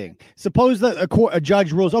ending? Suppose that a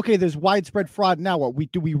judge rules, okay, there's widespread fraud. Now what?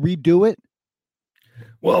 Do we redo it?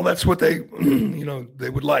 Well, that's what they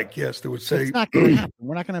would like. Yes, they would say. It's not going to happen.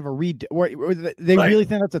 We're not going to have a redo. Or they really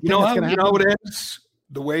think that's a thing that's going to happen? You know how it ends?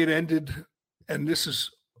 The way it ended, and this is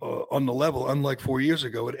on the level, unlike 4 years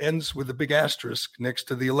ago, it ends with a big asterisk next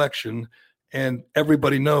to the election, and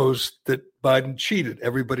everybody knows that Biden cheated.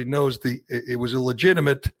 Everybody knows it was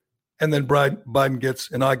illegitimate, and then Biden gets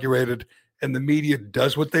inaugurated, and the media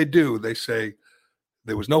does what they do. They say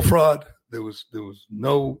there was no fraud, there was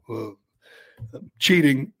no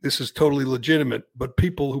cheating, this is totally legitimate. But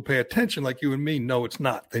people who pay attention, like you and me, know it's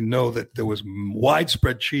not. They know that there was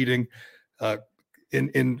widespread cheating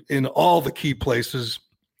in all the key places.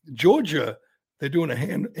 Georgia, they're doing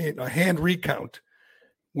a hand recount,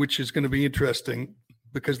 which is going to be interesting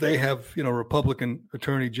because they have, Republican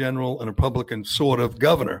attorney general and a Republican sort of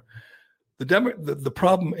governor. The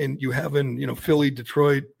problem you have in Philly,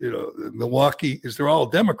 Detroit, Milwaukee is they're all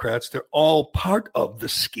Democrats. They're all part of the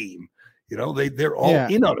scheme. They're all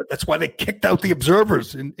in on it. That's why they kicked out the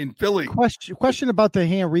observers in Philly. Question about the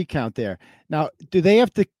hand recount there. Now, do they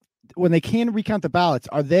have to, when they can recount the ballots,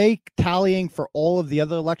 are they tallying for all of the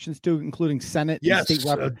other elections too, including Senate? Yes, and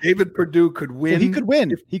state David Perdue could win. So he could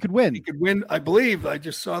win. He could win. I believe. I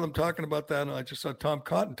just saw them talking about that. And I just saw Tom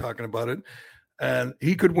Cotton talking about it. And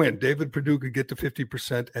he could win. David Perdue could get to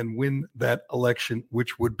 50% and win that election,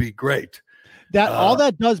 which would be great. All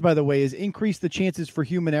that does, by the way, is increase the chances for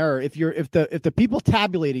human error. If the people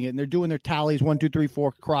tabulating it and they're doing their tallies 1, 2, 3,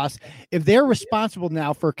 4 cross, if they're responsible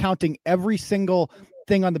now for counting every single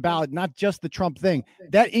thing on the ballot, not just the Trump thing,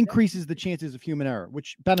 that increases the chances of human error,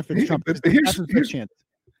 which benefits Trump.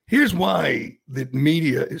 Here's why the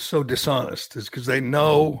media is so dishonest, is because they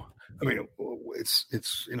know. I mean, it's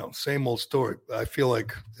same old story. I feel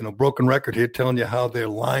like broken record here, telling you how they're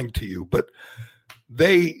lying to you, but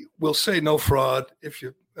they will say no fraud. I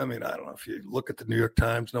don't know if you look at the New York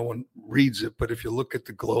Times, no one reads it, but if you look at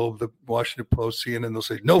the Globe, the Washington Post, CNN, they'll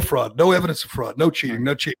say no fraud, no evidence of fraud, no cheating,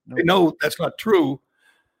 no cheating. They know that's not true.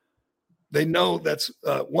 They know that's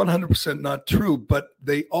 100% not true, but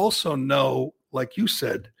they also know, like you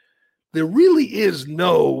said, there really is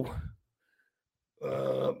no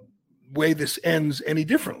way this ends any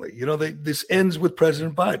differently. This ends with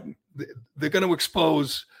President Biden. They're going to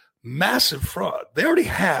expose massive fraud. They already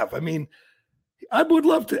have. I mean, I would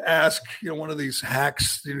love to ask, one of these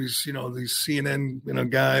hacks, these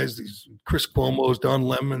CNN, guys, these Chris Cuomo's, Don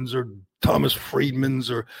Lemons, or Thomas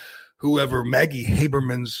Friedman's, or whoever, Maggie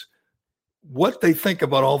Haberman's, what they think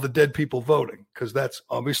about all the dead people voting, because that's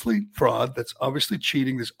obviously fraud. That's obviously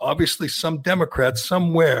cheating. There's obviously some Democrats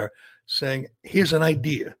somewhere saying, here's an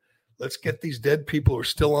idea. Let's get these dead people who are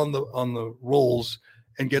still on the rolls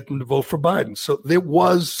and get them to vote for Biden. So there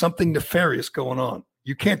was something nefarious going on.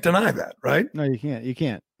 You can't deny that, right? No, you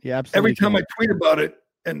can't. Yeah, absolutely. Every time I tweet about it,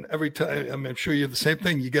 and every time, I'm sure you have the same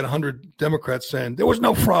thing, you get 100 Democrats saying, there was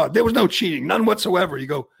no fraud, there was no cheating, none whatsoever. You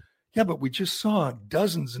go, yeah, but we just saw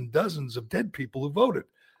dozens and dozens of dead people who voted.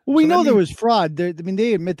 Well, we know there was fraud. They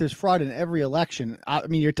admit there's fraud in every election. I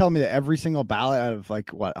mean, you're telling me that every single ballot out of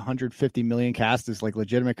 150 million cast is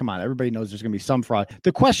legitimate? Come on, everybody knows there's going to be some fraud.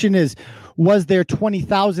 The question is, was there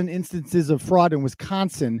 20,000 instances of fraud in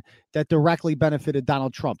Wisconsin that directly benefited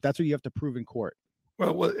Donald Trump? That's what you have to prove in court.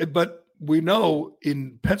 Well, but we know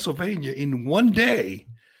in Pennsylvania, in one day,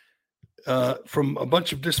 from a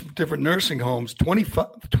bunch of different nursing homes,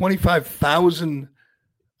 25,000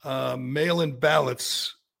 mail-in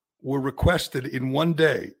ballots were requested in one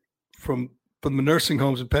day from the nursing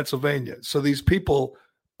homes in Pennsylvania. So these people,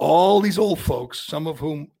 all these old folks, some of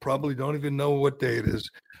whom probably don't even know what day it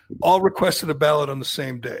is, all requested a ballot on the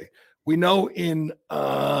same day. We know in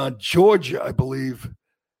Georgia, I believe,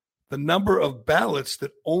 the number of ballots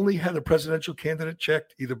that only had a presidential candidate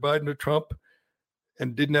checked, either Biden or Trump,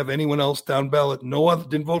 and didn't have anyone else down ballot. No other,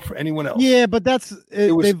 didn't vote for anyone else. Yeah, but that's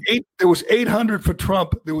there was 800 for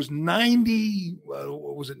Trump. There was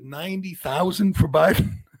 90,000 for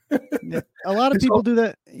Biden. A lot of people do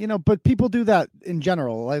that, but people do that in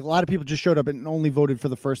general. Like a lot of people just showed up and only voted for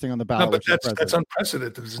the first thing on the ballot. No, but that's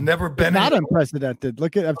unprecedented. There's never been not unprecedented.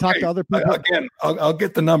 Look at I've talked to other people. Again, I'll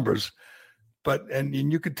get the numbers, but and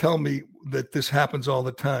you could tell me that this happens all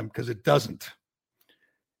the time, because it doesn't.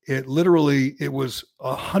 It was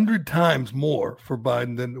 100 times more for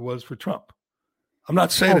Biden than it was for Trump. I'm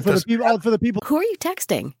not saying for the people. Who are you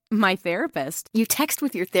texting? My therapist. You text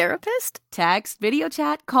with your therapist? Text, video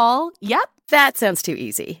chat, call. Yep. That sounds too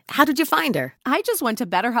easy. How did you find her? I just went to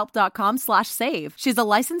BetterHelp.com/save. She's a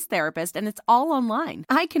licensed therapist, and it's all online.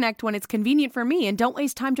 I connect when it's convenient for me and don't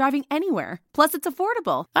waste time driving anywhere. Plus, it's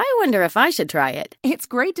affordable. I wonder if I should try it. It's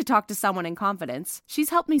great to talk to someone in confidence. She's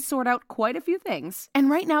helped me sort out quite a few things. And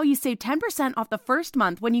right now, you save 10% off the first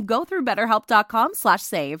month when you go through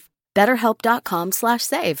BetterHelp.com/save.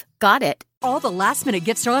 BetterHelp.com/save. Got it. All the last-minute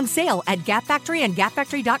gifts are on sale at Gap Factory and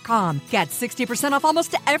GapFactory.com. Get 60% off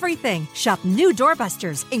almost everything. Shop new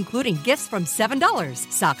doorbusters, including gifts from $7,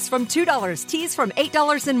 socks from $2, tees from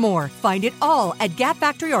 $8, and more. Find it all at Gap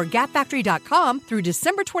Factory or GapFactory.com through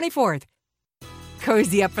December 24th.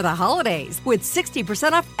 Cozy up for the holidays with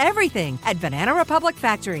 60% off everything at Banana Republic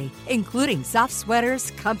Factory, including soft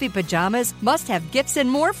sweaters, comfy pajamas, must-have gifts, and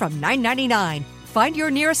more from $9.99. Find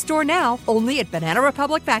your nearest store now, only at Banana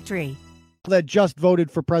Republic Factory. That just voted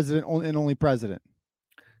for president and only president.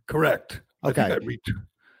 Correct. Okay. I think I read.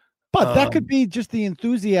 But that could be just the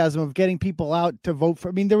enthusiasm of getting people out to vote for.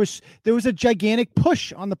 I mean, there was a gigantic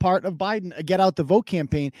push on the part of Biden, a get out the vote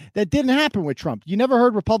campaign that didn't happen with Trump. You never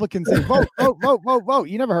heard Republicans say vote, vote, vote, vote, vote.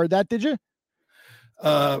 You never heard that, did you?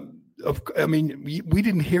 I mean, we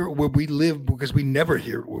didn't hear it where we live because we never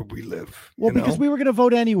hear it where we live. Well, because we were going to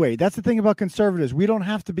vote anyway. That's the thing about conservatives. We don't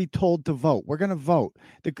have to be told to vote. We're going to vote.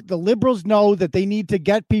 The liberals know that they need to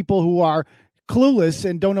get people who are clueless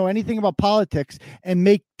and don't know anything about politics and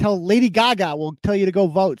tell Lady Gaga will tell you to go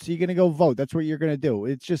vote. So you're going to go vote. That's what you're going to do.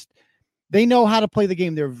 It's just, they know how to play the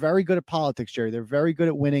game. They're very good at politics, Jerry. They're very good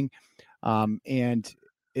at winning. And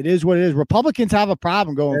it is what it is. Republicans have a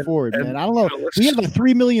problem going forward, man. I don't know. We have a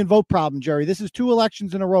 3 million vote problem, Jerry. This is 2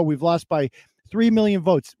 elections in a row. We've lost by 3 million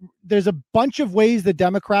votes. There's a bunch of ways the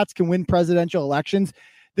Democrats can win presidential elections.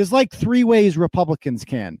 There's like 3 ways Republicans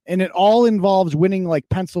can, and it all involves winning like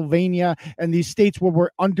Pennsylvania and these states where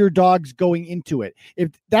we're underdogs going into it.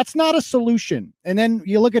 If that's not a solution, and then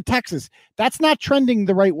you look at Texas, that's not trending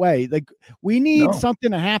the right way. Like we need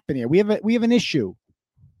something to happen here. We have an issue.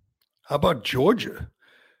 How about Georgia?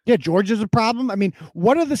 Yeah, Georgia's a problem. I mean,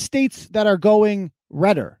 what are the states that are going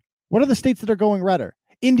redder? What are the states that are going redder?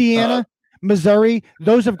 Indiana, Missouri,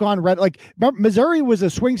 those have gone red. Like Missouri was a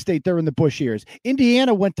swing state during the Bush years.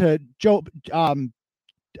 Indiana went to Barack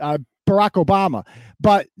Obama,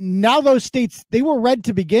 but now those states, they were red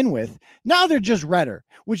to begin with. Now they're just redder,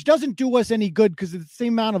 which doesn't do us any good because it's the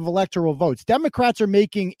same amount of electoral votes. Democrats are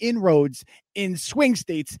making inroads in swing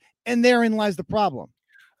states, and therein lies the problem.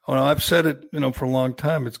 Well, I've said it, for a long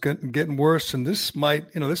time. It's getting worse, and this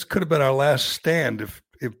might, this could have been our last stand if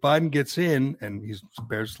Biden gets in, and he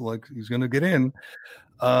bears like he's going to get in.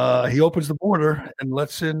 He opens the border and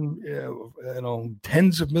lets in,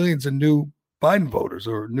 tens of millions of new Biden voters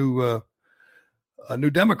or new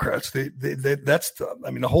Democrats. That's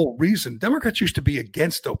the whole reason. Democrats used to be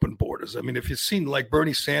against open borders. I mean, if you've seen like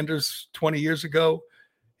Bernie Sanders 20 years ago.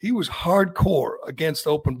 He was hardcore against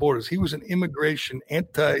open borders. He was an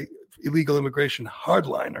anti-illegal immigration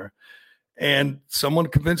hardliner. And someone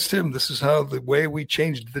convinced him this is how the way we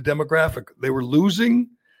changed the demographic. They were losing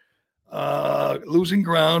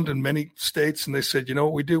ground in many states. And they said, you know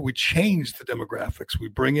what we do? We change the demographics. We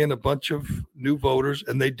bring in a bunch of new voters,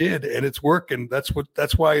 and they did. And it's working. That's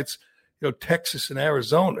why it's, Texas and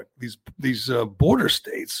Arizona, these border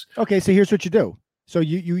states. Okay, so here's what you do. So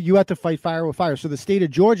you have to fight fire with fire. So the state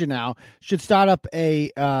of Georgia now should start up a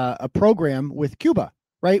program with Cuba,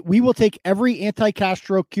 right? We will take every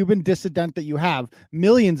anti-Castro Cuban dissident that you have,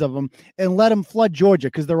 millions of them, and let them flood Georgia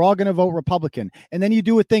because they're all going to vote Republican. And then you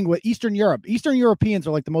do a thing with Eastern Europe. Eastern Europeans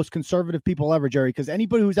are like the most conservative people ever, Jerry, because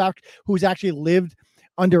anybody who's actually lived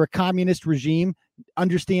under a communist regime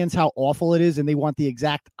understands how awful it is, and they want the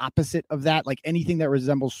exact opposite of that. Like anything that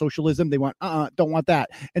resembles socialism, they want don't want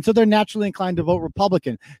that, and so they're naturally inclined to vote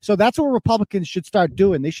Republican. So that's what Republicans should start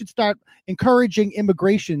doing. They should start encouraging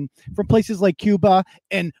immigration from places like Cuba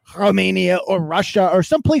and Romania or Russia or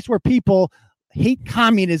some place where people hate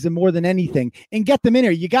communism more than anything, and get them in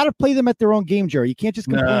here. You got to play them at their own game, Jerry. You can't just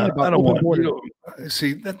complain about open borders.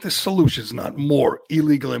 See that the solution is not more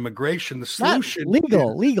illegal immigration. The solution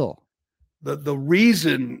legal. The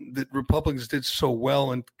reason that Republicans did so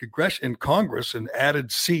well in Congress and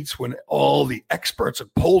added seats when all the experts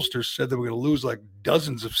and pollsters said they were going to lose like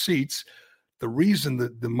dozens of seats, the reason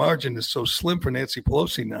that the margin is so slim for Nancy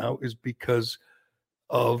Pelosi now is because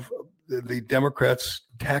of the Democrats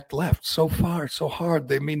tacked left so far, so hard.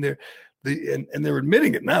 They mean they're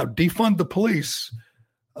admitting it now. Defund the police.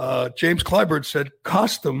 James Clyburn said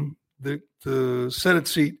cost them the Senate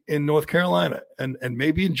seat in North Carolina and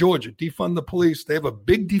maybe in Georgia. Defund the police. They have a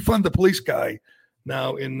big defund the police guy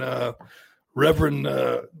now in Reverend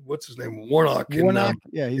what's his name, Warnock. He's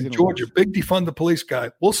in Georgia. Big defund the police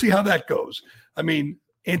guy. We'll see how that goes. I mean,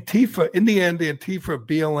 Antifa in the end, Antifa,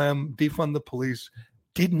 BLM, defund the police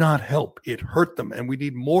did not help. It hurt them, and we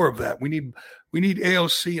need more of that. We need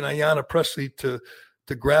AOC and Ayanna Pressley to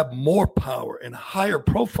grab more power and higher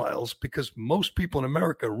profiles, because most people in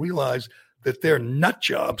America realize that they're nut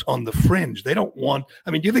jobs on the fringe. They don't want.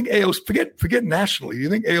 I mean, do you think AOC forget nationally? Do you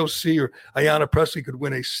think AOC or Ayanna Pressley could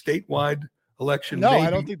win a statewide election? No, maybe? I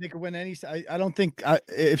don't think they could win any. I don't think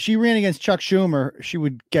if she ran against Chuck Schumer, she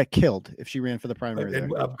would get killed if she ran for the primary.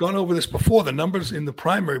 And I've gone over this before. The numbers in the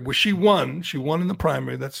primary where she won in the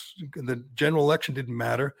primary. That's the general election didn't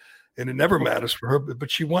matter. and it never matters for her. But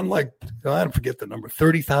she won I don't forget the number,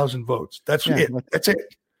 30,000 votes. That's it. That's it.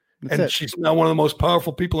 And she's now one of the most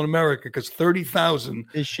powerful people in America because 30,000.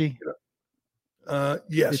 Is she?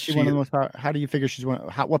 Yes. Is she one of the most powerful? How do you figure she's one?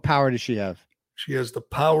 What power does she have? She has the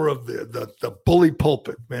power of the bully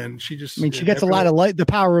pulpit, man. She just. I mean, she gets a lot of the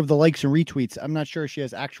power of the likes and retweets. I'm not sure she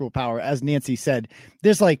has actual power. As Nancy said,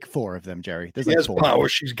 there's like 4 of them, Jerry. She has power.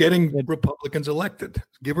 She's getting Republicans elected.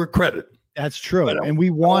 Give her credit. That's true. And we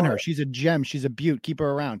want her. She's a gem. She's a beaut. Keep her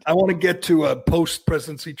around. I want to get to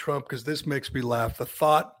post-presidency Trump because this makes me laugh. The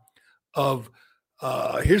thought of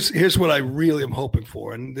here's what I really am hoping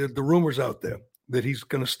for. And the rumors out there that he's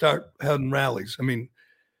going to start having rallies. I mean,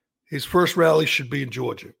 his first rally should be in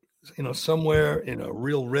Georgia, somewhere in a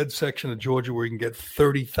real red section of Georgia where you can get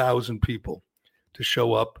 30,000 people to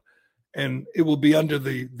show up. And it will be under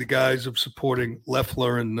the guise of supporting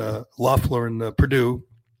Loeffler and Perdue,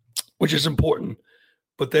 which is important.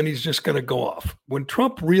 But then he's just going to go off. When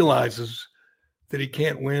Trump realizes that he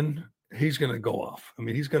can't win, he's going to go off. I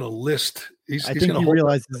mean, he's going to list. I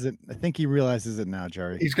think he realizes it now,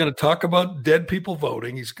 Jerry. He's going to talk about dead people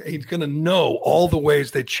voting. He's going to know all the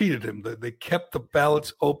ways they cheated him. They kept the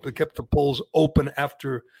ballots open, they kept the polls open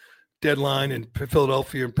after deadline in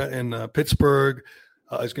Philadelphia and Pittsburgh.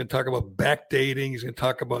 He's going to talk about backdating. He's going to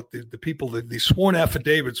talk about the people, the sworn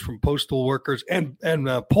affidavits from postal workers and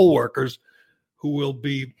poll workers who will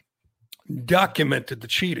be documented the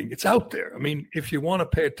cheating. It's out there. I mean, if you want to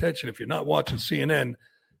pay attention, if you're not watching CNN,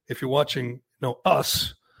 if you're watching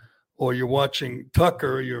us, or you're watching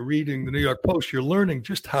Tucker, or you're reading the New York Post, you're learning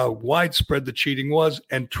just how widespread the cheating was,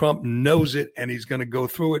 and Trump knows it, and he's going to go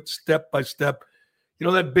through it step by step.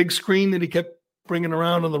 That big screen that he kept bringing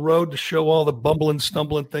around on the road to show all the bumbling,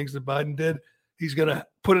 stumbling things that Biden did? He's going to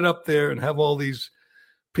put it up there and have all these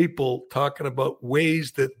people talking about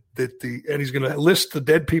ways and he's going to list the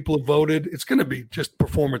dead people who voted. It's going to be just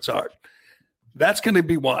performance art. That's going to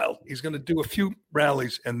be wild. He's going to do a few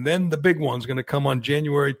rallies, and then the big one's going to come on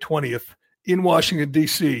January 20th in Washington,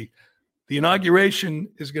 D.C. The inauguration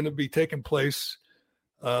is going to be taking place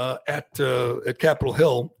at Capitol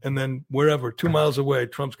Hill, and then wherever, 2 miles away,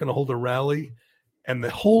 Trump's going to hold a rally, and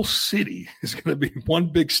the whole city is going to be one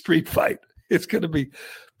big street fight. It's going to be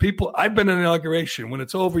people. I've been in an inauguration. When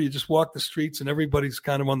it's over, you just walk the streets, and everybody's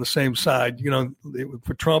kind of on the same side.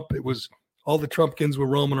 For Trump, it was all the Trumpkins were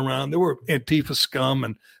roaming around. There were Antifa scum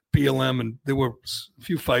and BLM, and there were a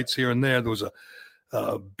few fights here and there. There was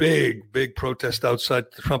a big, big protest outside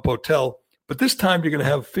the Trump Hotel. But this time you're going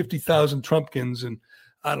to have 50,000 Trumpkins, and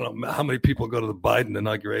I don't know how many people go to the Biden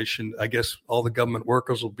inauguration. I guess all the government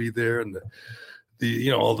workers will be there, and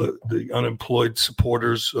all the unemployed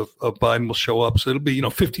supporters of Biden will show up. So it'll be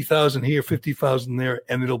 50,000 here, 50,000 there,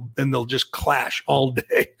 and they'll just clash all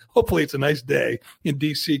day. Hopefully it's a nice day in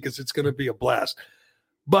D.C. because it's going to be a blast.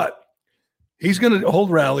 But he's going to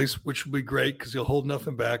hold rallies, which will be great because he'll hold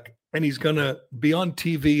nothing back, and he's going to be on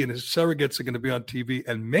TV, and his surrogates are going to be on TV,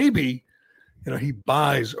 and maybe he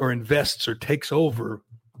buys or invests or takes over.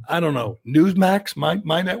 I don't know, Newsmax,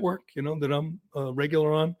 my network, that I'm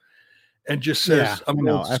regular on. And just says, I'm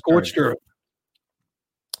going to scorched earth.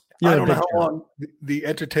 I don't know how long the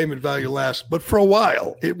entertainment value lasts, but for a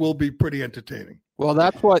while, it will be pretty entertaining. Well,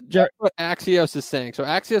 that's what Axios is saying. So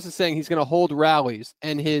Axios is saying he's going to hold rallies,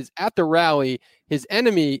 and at the rally, his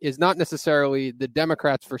enemy is not necessarily the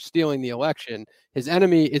Democrats for stealing the election. His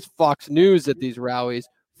enemy is Fox News at these rallies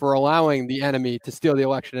for allowing the enemy to steal the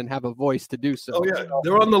election and have a voice to do so. Oh, yeah.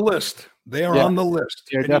 They're on the list. They are on the list.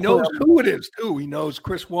 And he knows who it is, too. He knows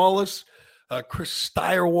Chris Wallace, Chris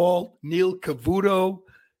Steyerwalt, Neil Cavuto.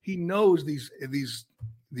 He knows these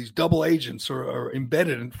double agents are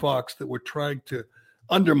embedded in Fox that were trying to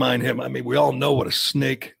undermine him. I mean, we all know what a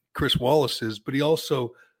snake Chris Wallace is, but he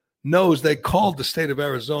also knows they called the state of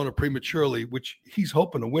Arizona prematurely, which he's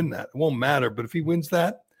hoping to win that. It won't matter, but if he wins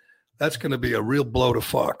that, that's going to be a real blow to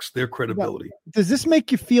Fox, their credibility. Does this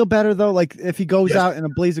make you feel better, though? Like if he goes out in a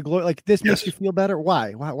blaze of glory, like this makes you feel better?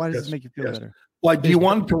 Why? Why does this make you feel better? Why, do you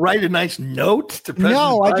want him to write a nice note to President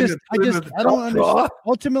Biden? I don't understand.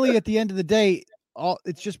 Ultimately, at the end of the day,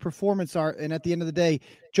 it's just performance art. And at the end of the day,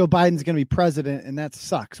 Joe Biden's going to be president, and that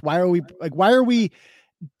sucks. Why are we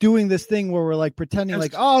doing this thing where we're like pretending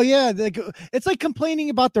like, oh yeah, it's like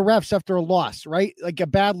complaining about the refs after a loss, right? Like a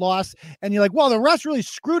bad loss, and you're like, well, the refs really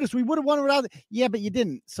screwed us. We would have won without it. Yeah, but you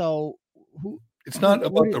didn't. So it's not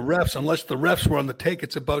about the refs unless the refs were on the take.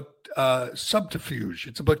 It's about subterfuge.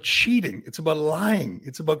 It's about cheating. It's about lying.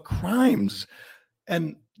 It's about crimes.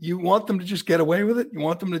 And you want them to just get away with it? You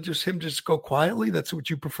want them to just go quietly? That's what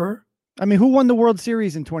you prefer? I mean, who won the World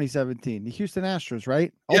Series in 2017? The Houston Astros,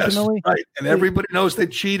 right? Yes, Ultimately, right. And everybody knows they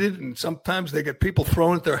cheated, and sometimes they get people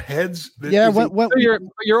thrown at their heads. Yeah. So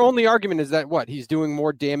your only argument is that what he's doing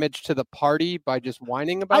more damage to the party by just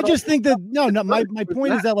whining about it? I just think that no. My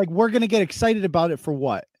point is that like we're gonna get excited about it for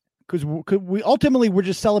what? Because we're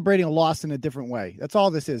just celebrating a loss in a different way. That's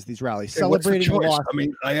all this is. These rallies celebrating a loss. I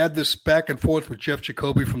mean, I had this back and forth with Jeff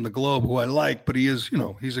Jacoby from the Globe, who I like, but he is,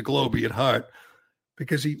 he's a Globey at heart.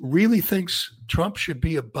 Because he really thinks Trump should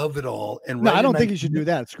be above it all. And no, I don't think he should do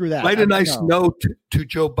that. Screw that. Write a nice note to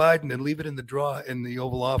Joe Biden and leave it in the drawer in the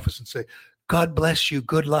Oval Office and say, God bless you.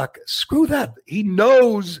 Good luck. Screw that. He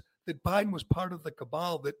knows that Biden was part of the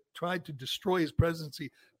cabal that tried to destroy his presidency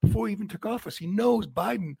before he even took office. He knows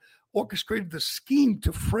Biden orchestrated the scheme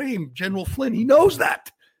to frame General Flynn. He knows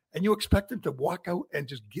that. And you expect him to walk out and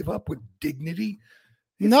just give up with dignity?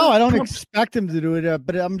 No, I don't expect him to do it,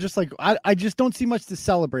 but I'm just like, I just don't see much to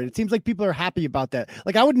celebrate. It seems like people are happy about that.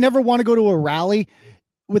 Like, I would never want to go to a rally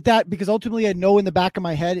with that because ultimately I know in the back of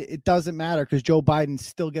my head it doesn't matter because Joe Biden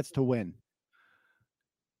still gets to win.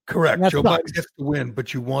 Correct. Joe Biden gets to win,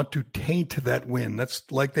 but you want to taint that win. That's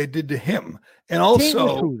like they did to him. And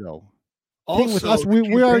also, who, though? With us,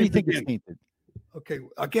 we already think it's tainted. Okay.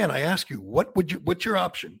 Again, I ask you, what's your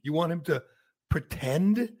option? You want him to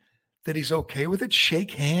pretend that he's okay with it? Shake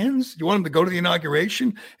hands? You want him to go to the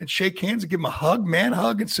inauguration and shake hands and give him a hug, man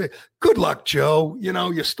hug, and say, good luck, Joe.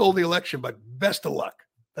 You stole the election, but best of luck.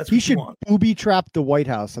 That's what he should booby trap the White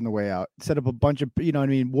House on the way out. Set up a bunch of,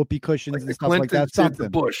 whoopee cushions like and stuff like that.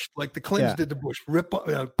 Something. Like the Clintons did the Bush.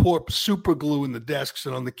 Pour super glue in the desks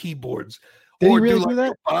and on the keyboards. Did or he really do like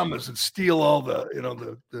that? the Obamas and steal all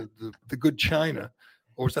the, the good china.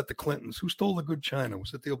 Or was that the Clintons? Who stole the good china?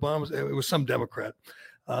 Was it the Obamas? It was some Democrat.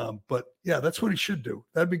 But yeah, that's what he should do.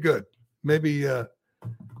 That'd be good. Maybe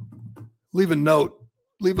leave a note,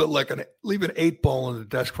 leave an 8-ball on the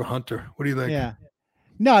desk for Hunter. What do you think? Yeah.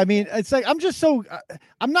 No, I mean, it's like,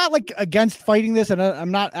 I'm not like against fighting this, and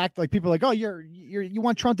I'm not acting like people are like, oh, you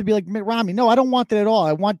want Trump to be like Mitt Romney. No, I don't want that at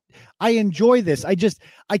all. I enjoy this. I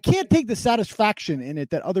can't take the satisfaction in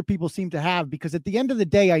it that other people seem to have, because at the end of the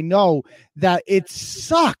day, I know that it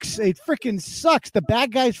sucks. It freaking sucks. The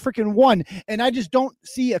bad guys freaking won, and I just don't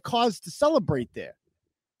see a cause to celebrate there.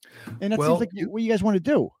 And that seems like what you guys want to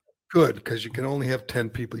do. Good, because you can only have 10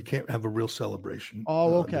 people. You can't have a real celebration.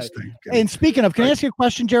 Oh, okay. And speaking of, can I ask you a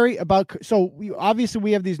question, Jerry? We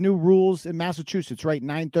have these new rules in Massachusetts, right?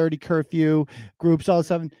 9:30 curfew, groups, all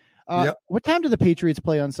 7. What time do the Patriots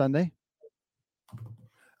play on Sunday?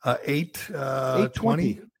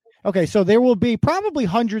 8:20. Okay, so there will be probably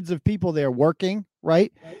hundreds of people there working,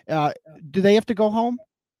 right? Do they have to go home?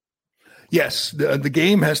 Yes, the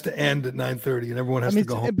game has to end at 9:30, and everyone has to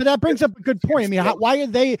go home. But that brings up a good point. I mean, why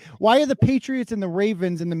are the Patriots and the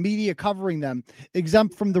Ravens and the media covering them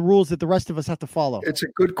exempt from the rules that the rest of us have to follow? It's a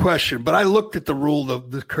good question, but I looked at the rule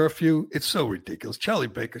of the curfew. It's so ridiculous. Charlie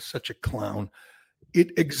Baker's such a clown.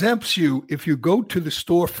 It exempts you if you go to the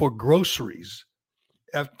store for groceries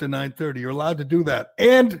after 9:30. You're allowed to do that,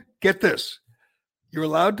 and get this: you're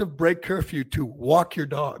allowed to break curfew to walk your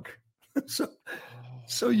dog.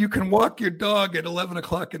 So you can walk your dog at 11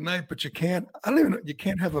 o'clock at night, but you can't. You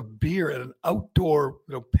can't have a beer at an outdoor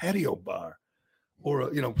patio bar,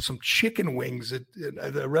 or some chicken wings at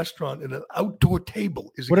a restaurant at an outdoor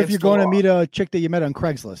table. What if you're going to meet a chick that you met on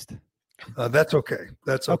Craigslist? That's okay.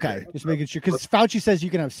 That's okay. Just making sure, because Fauci says you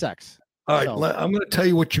can have sex. All right, I'm going to tell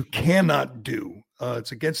you what you cannot do.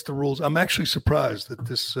 It's against the rules. I'm actually surprised that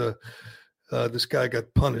this guy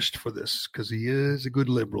got punished for this, because he is a good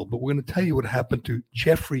liberal. But we're going to tell you what happened to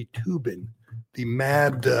Jeffrey Toobin, the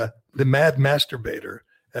mad masturbator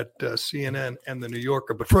at CNN and the New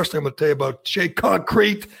Yorker. But first, I'm going to tell you about Shea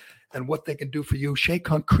Concrete and what they can do for you. Shea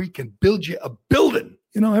Concrete can build you a building.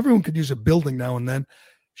 Everyone could use a building now and then.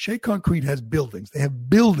 Shea Concrete has buildings. They have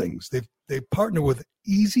buildings. They partner with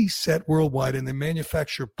Easy Set Worldwide, and they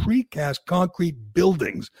manufacture precast concrete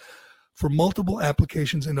buildings for multiple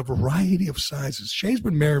applications in a variety of sizes. Shea's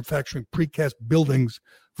been manufacturing precast buildings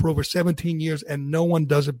for over 17 years, and no one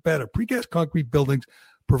does it better. Precast concrete buildings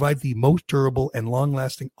provide the most durable and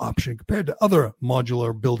long-lasting option compared to other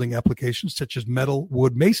modular building applications such as metal,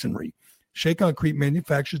 wood, masonry. Shea Concrete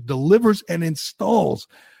manufactures, delivers, and installs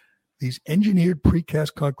these engineered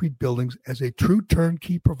precast concrete buildings as a true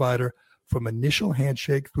turnkey provider, from initial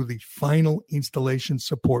handshake through the final installation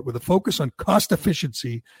support. With a focus on cost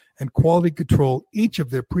efficiency and quality control, each of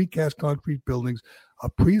their precast concrete buildings are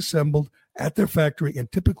pre-assembled at their factory and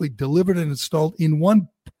typically delivered and installed in one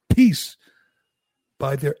piece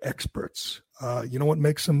by their experts. You know what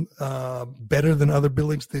makes them better than other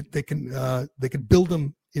buildings? They can build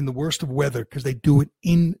them in the worst of weather because they do it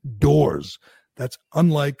indoors. That's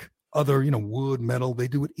unlike other, wood, metal. They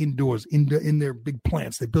do it indoors, in their big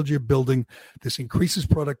plants. They build you a building. This increases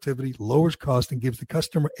productivity, lowers cost, and gives the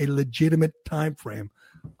customer a legitimate time frame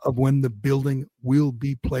of when the building will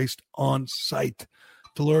be placed on site.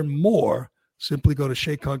 To learn more, simply go to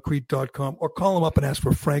sheaconcrete.com or call them up and ask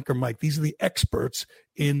for Frank or Mike. These are the experts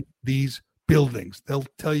in these buildings. They'll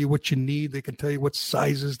tell you what you need. They can tell you what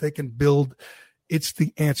sizes they can build. It's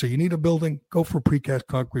the answer. You need a building, go for a precast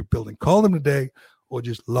concrete building. Call them today or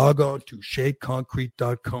just log on to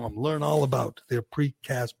sheaconcrete.com. Learn all about their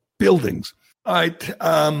precast buildings. All right,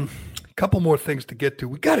 a couple more things to get to.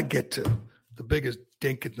 We got to get to the biggest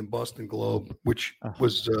dink in the Boston Globe, which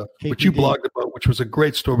was which you blogged about, which was a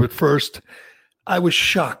great story. But first, I was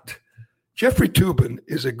shocked. Jeffrey Toobin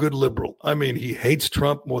is a good liberal. I mean, he hates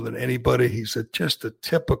Trump more than anybody. He's just a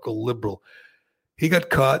typical liberal. He got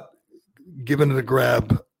caught giving it a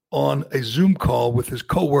grab on a Zoom call with his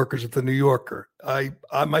coworkers at the New Yorker.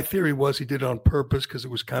 My theory was he did it on purpose because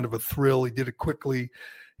it was kind of a thrill. He did it quickly.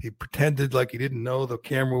 He pretended like he didn't know the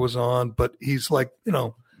camera was on, but he's like,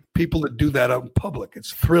 people that do that out in public.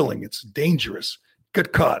 It's thrilling. It's dangerous.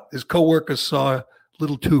 Got caught. His coworkers saw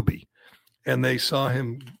little Toobie, and they saw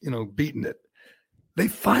him, beating it. They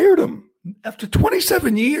fired him. After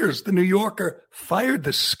 27 years, the New Yorker fired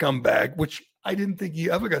this scumbag, which I didn't think he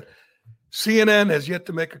ever got. CNN has yet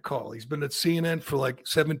to make a call. He's been at CNN for like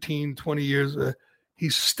 17, 20 years.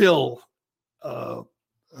 He's still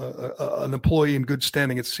an employee in good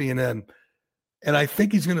standing at CNN. And I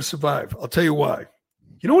think he's going to survive. I'll tell you why.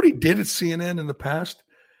 You know what he did at CNN in the past?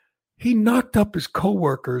 He knocked up his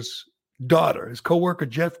coworker's daughter, his coworker,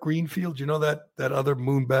 Jeff Greenfield. You know that other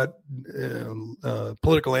moonbat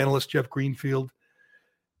political analyst, Jeff Greenfield?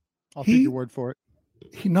 I'll take your word for it.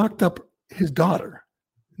 He knocked up his daughter.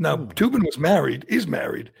 Now, Toobin is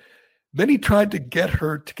married. Then he tried to get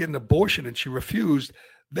her to get an abortion, and she refused.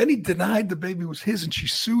 Then he denied the baby was his, and she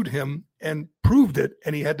sued him and proved it,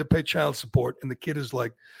 and he had to pay child support. And the kid is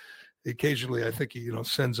like, occasionally, I think he,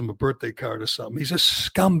 sends him a birthday card or something. He's a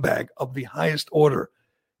scumbag of the highest order.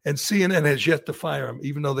 And CNN has yet to fire him,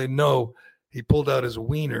 even though they know he pulled out his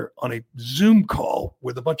wiener on a Zoom call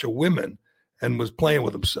with a bunch of women and was playing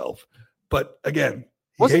with himself. But again,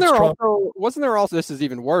 wasn't there also, this is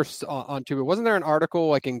even worse on Toobin, wasn't there an article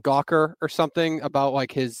like in Gawker or something about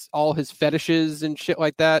like all his fetishes and shit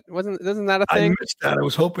like that? Isn't that a thing? I missed that. I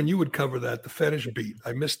was hoping you would cover that, the fetish beat.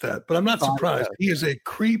 I missed that, but I'm not surprised. He is a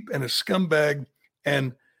creep and a scumbag,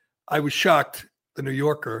 and I was shocked the New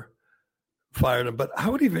Yorker fired him. But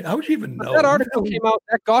how would you even know? That article came out,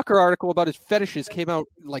 that Gawker article about his fetishes came out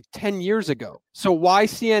like 10 years ago. So why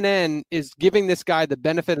CNN is giving this guy the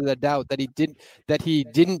benefit of the doubt that he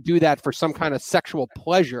didn't do that for some kind of sexual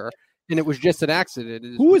pleasure and it was just an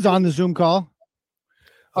accident? Who was on the Zoom call?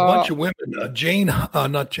 A bunch of women, not Jane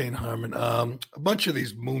Harmon, a bunch of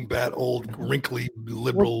these moonbat, old, wrinkly,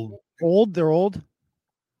 liberal. They're old?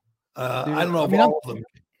 I don't know all of them.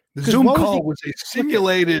 The Zoom call was a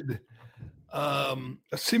simulated...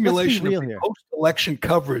 a simulation of post-election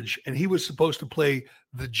coverage, and he was supposed to play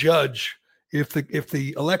the judge if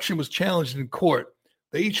the election was challenged in court.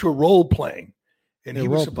 They each were role playing, and he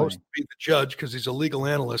was supposed to be the judge because he's a legal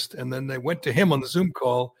analyst. And then they went to him on the Zoom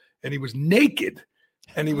call, and he was naked,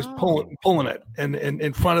 and he was pulling it, and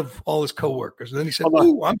in front of all his coworkers. And then he said,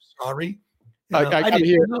 "Oh, I'm sorry." I got to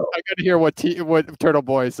hear what Turtle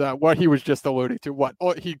Boy's what he was just alluding to. What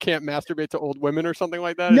he can't masturbate to old women or something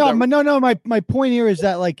like that. No. My point here is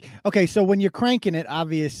that so when you're cranking it,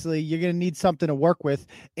 obviously you're gonna need something to work with.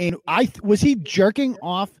 And was he jerking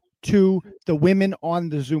off to the women on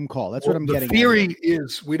the Zoom call? That's what I'm getting. The theory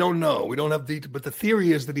is we don't know. We don't have detail, but the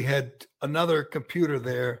theory is that he had another computer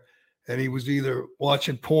there, and he was either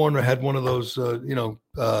watching porn or had one of those,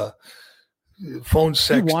 phone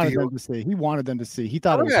sex. He wanted them to see. He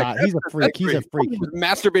thought it was hot. He's a freak. He's a freak. He was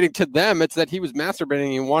masturbating to them. It's that he was masturbating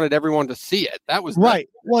and he wanted everyone to see it. That was right.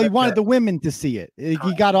 Well, he wanted the women to see it.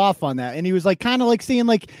 He got off on that, and he was like kind of like seeing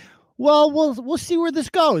like, well, we'll see where this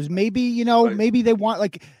goes. Maybe maybe they want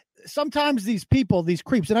like. Sometimes these people, these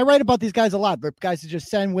creeps, and I write about these guys a lot, but guys that just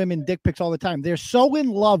send women dick pics all the time. They're so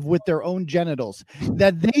in love with their own genitals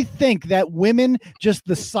that they think that women, just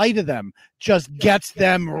the sight of them just gets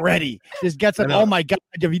them ready. Just gets them. Oh my God.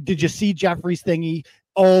 Did you see Jeffrey's thingy?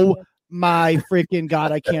 Oh my freaking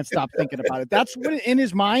God. I can't stop thinking about it. That's what in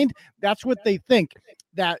his mind, that's what they think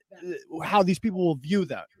that how these people will view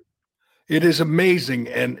them. It is amazing.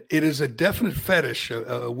 And it is a definite fetish,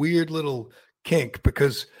 a weird little kink,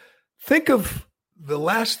 because think of the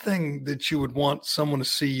last thing that you would want someone to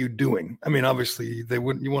see you doing. I mean, obviously they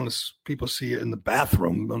wouldn't. You want people to see you in the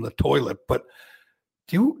bathroom, on the toilet, but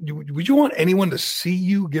would you want anyone to see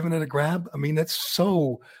you giving it a grab? I mean, that's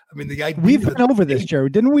so. I mean, the idea. We've been over this, Jerry,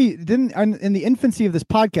 didn't we? Didn't in the infancy of this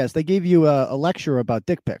podcast, they gave you a lecture about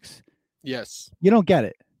dick pics. Yes. You don't get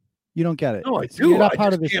it. You don't get it. No, I do. You're not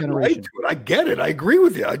part of this generation. I get it. I agree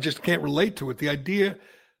with you. I just can't relate to it. The idea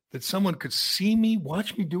that someone could see me,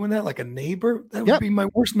 watch me doing that like a neighbor, that would be my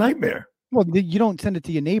worst nightmare. Well, you don't send it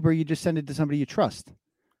to your neighbor. You just send it to somebody you trust.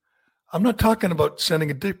 I'm not talking about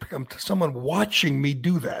sending a dick pic. I'm someone watching me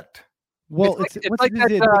do that. Well, it's like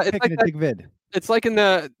that. It's like in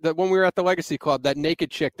the when we were at the Legacy Club, that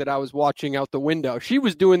naked chick that I was watching out the window. She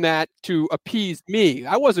was doing that to appease me.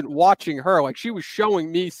 I wasn't watching her. Like, she was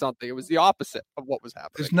showing me something. It was the opposite of what was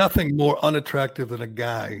happening. There's nothing more unattractive than a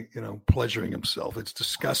guy, pleasuring himself. It's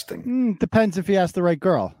disgusting. Depends if he asks the right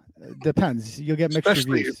girl. Depends. You'll get mixed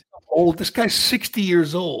reviews. Old. This guy's 60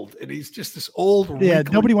 years old, and he's just this old. Yeah,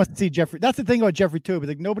 wrinkly. nobody wants to see Jeffrey. That's the thing about Jeffrey too. But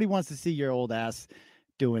like, nobody wants to see your old ass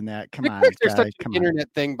doing that. Come on, there's such an internet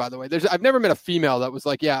thing, by the way. I've never met a female that was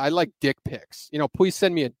like, "Yeah, I like dick pics. Please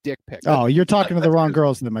send me a dick pic." Oh, you're talking to the wrong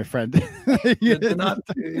girls, then, my friend. They're not,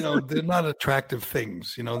 they're not attractive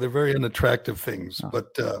things. They're very unattractive things. Oh.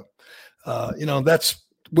 But that's.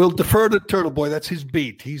 We'll defer to Turtle Boy. That's his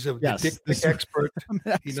beat. He's a dick pic expert.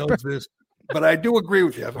 He knows this. But I do agree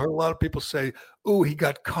with you. I've heard a lot of people say, "Oh, he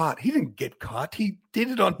got caught." He didn't get caught. He did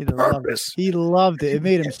it on purpose. He loved it. It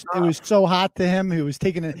made him. It was so hot to him. He was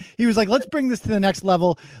taking it. He was like, "Let's bring this to the next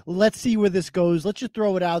level. Let's see where this goes. Let's just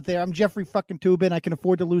throw it out there. I'm Jeffrey fucking Toobin. I can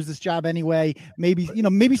afford to lose this job anyway. Maybe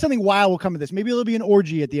maybe something wild will come of this. Maybe it'll be an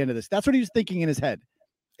orgy at the end of this." That's what he was thinking in his head.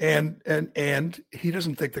 And he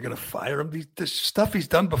doesn't think they're going to fire him. This stuff he's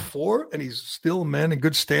done before, and he's still a man in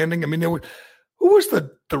good standing. I mean, who was the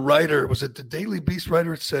writer? Was it the Daily Beast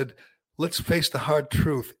writer? It said, "Let's face the hard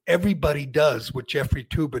truth. Everybody does what Jeffrey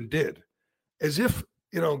Toobin did," as if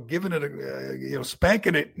giving it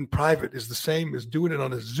spanking it in private is the same as doing it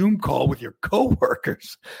on a Zoom call with your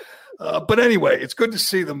coworkers. But anyway, it's good to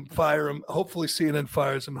see them fire him. Hopefully CNN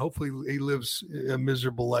fires him. Hopefully he lives a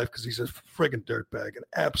miserable life, because he's a friggin' dirtbag, an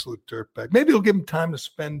absolute dirtbag. Maybe it'll give him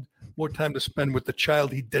more time to spend with the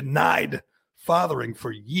child he denied fathering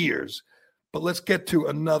for years. But let's get to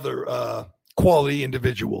another quality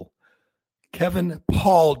individual, Kevin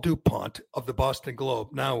Paul Dupont of the Boston Globe.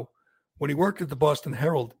 Now, when he worked at the Boston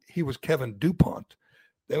Herald, he was Kevin Dupont.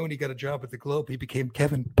 Then when he got a job at the Globe, he became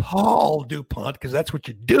Kevin Paul Dupont, because that's what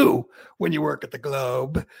you do when you work at the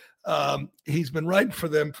Globe. He's been writing for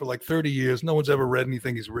them for like 30 years. No one's ever read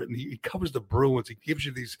anything he's written. He covers the Bruins. He gives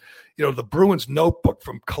you these, the Bruins notebook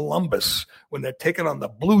from Columbus when they're taking on the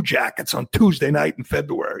Blue Jackets on Tuesday night in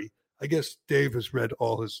February. I guess Dave has read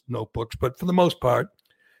all his notebooks, but for the most part,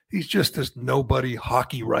 he's just this nobody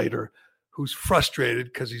hockey writer who's frustrated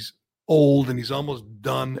because he's old and he's almost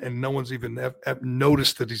done, and no one's even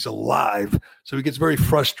noticed that he's alive. So he gets very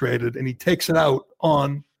frustrated, and he takes it out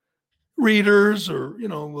on readers or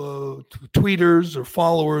tweeters or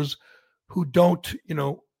followers who don't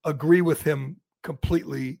agree with him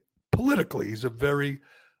completely politically. He's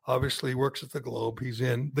obviously works at the Globe. He's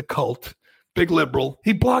in the cult, big liberal.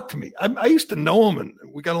 He blocked me. I used to know him, and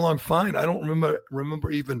we got along fine. I don't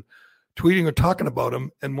remember even tweeting or talking about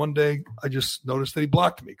him. And one day I just noticed that he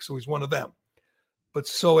blocked me. So he's one of them. But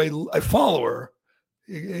so a follower,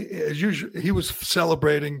 as usual, he was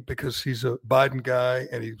celebrating because he's a Biden guy,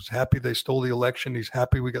 and he was happy they stole the election. He's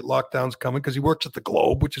happy we got lockdowns coming because he works at the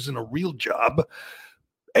Globe, which isn't a real job.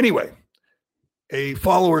 Anyway, a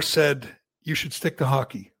follower said, "You should stick to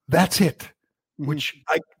hockey." That's it, which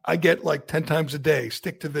I get like 10 times a day.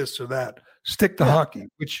 Stick to this or that. Stick to hockey,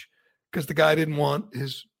 which because the guy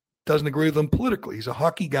doesn't agree with him politically. He's a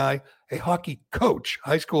hockey guy, a hockey coach,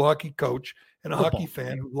 high school hockey coach, and a hockey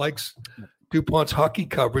fan who likes Dupont's hockey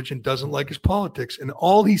coverage and doesn't like his politics. And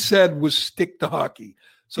all he said was stick to hockey.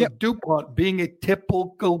 So Dupont, being a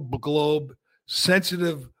typical Globe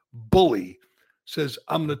sensitive bully, says,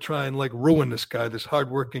 "I'm going to try and ruin this guy, this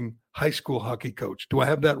hardworking high school hockey coach." Do I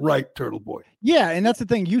have that right, Turtle Boy? Yeah, and that's the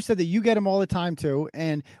thing. You said that you get him all the time too,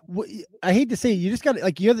 and I hate to say it, you just got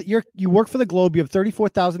you work for the Globe. You have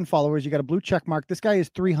 34,000 followers. You got a blue check mark. This guy has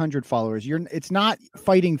 300 followers. It's not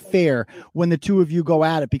fighting fair when the two of you go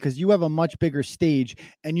at it, because you have a much bigger stage,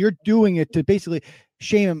 and you're doing it to basically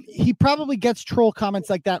shame him. He probably gets troll comments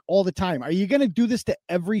like that all the time. Are you going to do this to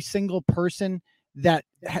every single person that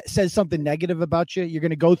says something negative about you? You're going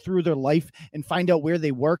to go through their life and find out where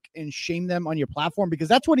they work and shame them on your platform? Because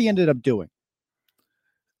that's what he ended up doing.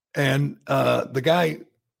 And the guy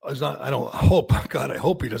I don't hope, God, I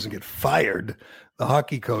hope he doesn't get fired, the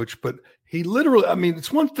hockey coach, but he literally, I mean,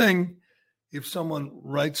 it's one thing if someone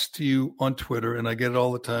writes to you on Twitter, and I get it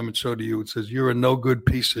all the time, and so do you, it says, you're a no good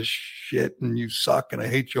piece of shit and you suck and I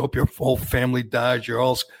hate you. Hope your whole family dies. You're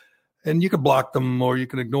all, and you can block them or you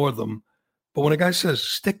can ignore them. But when a guy says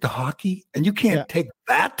stick to hockey and you can't take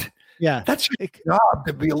that, that's your job,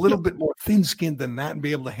 to be a little bit more thin-skinned than that and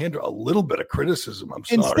be able to handle a little bit of criticism. I'm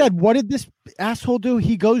sorry. Instead, what did this asshole do?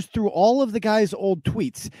 He goes through all of the guy's old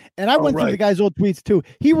tweets. And I went through the guy's old tweets too.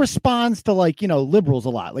 He responds to liberals a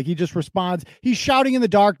lot. Like he just responds. He's shouting in the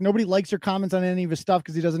dark. Nobody likes or comments on any of his stuff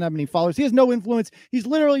because he doesn't have any followers. He has no influence. He's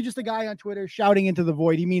literally just a guy on Twitter shouting into the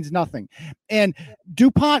void. He means nothing. And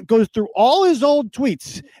Dupont goes through all his old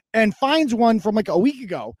tweets and finds one from like a week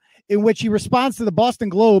ago in which he responds to the Boston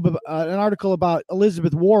Globe, an article about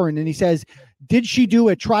Elizabeth Warren, and he says, did she do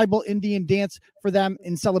a tribal Indian dance for them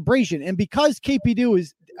in celebration? And because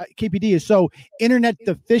KPD is so internet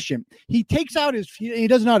deficient, he takes out he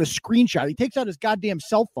doesn't know how to screenshot. He takes out his goddamn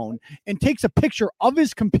cell phone and takes a picture of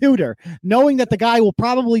his computer, knowing that the guy will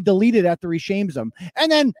probably delete it after he shames him, and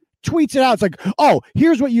then tweets it out. It's like, oh,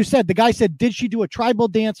 here's what you said. The guy said, did she do a tribal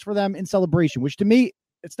dance for them in celebration? Which to me,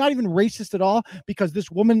 it's not even racist at all, because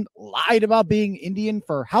this woman lied about being Indian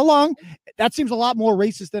for how long? That seems a lot more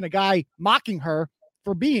racist than a guy mocking her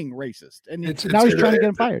for being racist. And now he's trying to get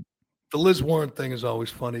him fired. The Liz Warren thing is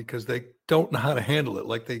always funny because they don't know how to handle it.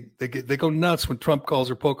 Like they go nuts when Trump calls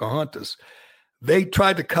her Pocahontas. They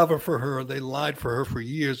tried to cover for her. They lied for her for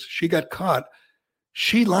years. She got caught.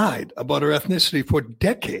 She lied about her ethnicity for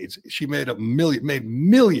decades. She made made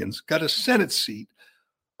millions, got a Senate seat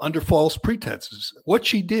under false pretenses. What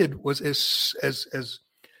she did was as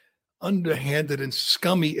underhanded and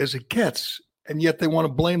scummy as it gets, and yet they want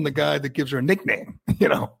to blame the guy that gives her a nickname,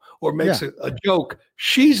 or makes a joke.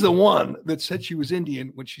 She's the one that said she was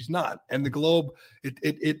Indian when she's not. And the Globe,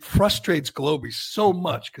 it frustrates Globies so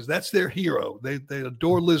much because that's their hero. They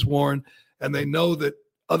adore Liz Warren, and they know that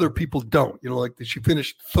other people don't. Like she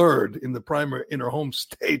finished third in the primary in her home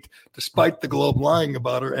state, despite the Globe lying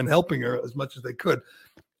about her and helping her as much as they could.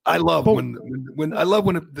 I love when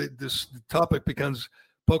this topic becomes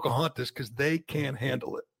Pocahontas because they can't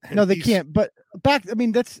handle it. And no, they can't. But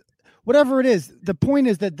that's whatever it is. The point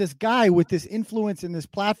is that this guy with this influence in this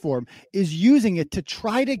platform is using it to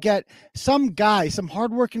try to get some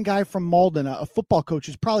hardworking guy from Malden, a football coach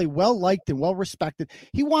who's probably well-liked and well-respected.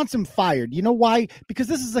 He wants him fired. You know why? Because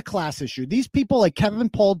this is a class issue. These people like Kevin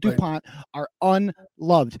Paul Dupont are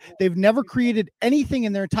unloved. They've never created anything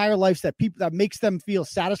in their entire lives that makes them feel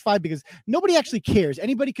satisfied, because nobody actually cares.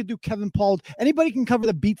 Anybody could do Kevin Paul. Anybody can cover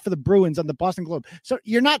the beat for the Bruins on the Boston Globe. So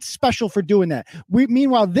you're not special for doing that.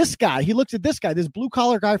 Meanwhile, this guy, he looks at this guy, this blue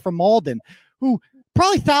collar guy from Malden, who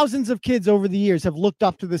probably thousands of kids over the years have looked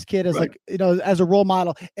up to this kid as as a role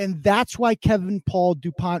model. And that's why Kevin Paul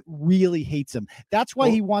Dupont really hates him. That's why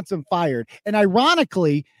he wants him fired. And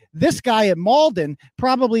ironically, this guy at Malden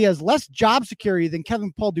probably has less job security than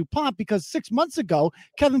Kevin Paul Dupont, because 6 months ago,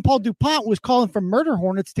 Kevin Paul Dupont was calling for murder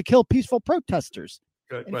hornets to kill peaceful protesters.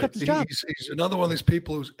 Right. He's another one of these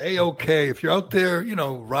people who's A-okay. If you're out there,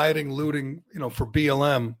 rioting, looting, for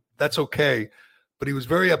BLM, that's okay. But he was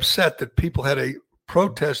very upset that people had a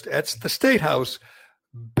protest at the State House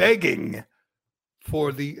begging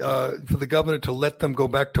for the governor to let them go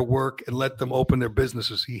back to work and let them open their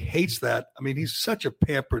businesses. He hates that. I mean, he's such a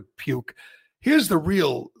pampered puke. Here's the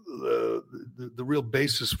real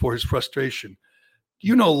basis for his frustration.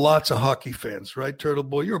 Lots of hockey fans, right, Turtle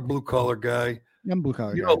Boy? You're a blue collar guy. I'm blue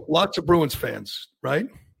collar. Lots of Bruins fans, right?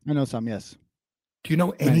 I know some, yes. Do you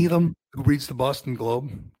know any of them who reads the Boston Globe?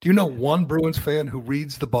 Do you know one Bruins fan who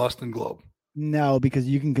reads the Boston Globe? No, because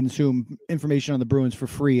you can consume information on the Bruins for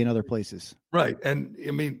free in other places. Right. And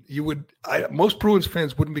I mean, most Bruins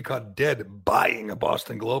fans wouldn't be caught dead buying a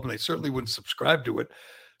Boston Globe, and they certainly wouldn't subscribe to it.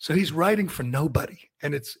 So he's writing for nobody.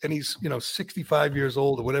 And he's 65 years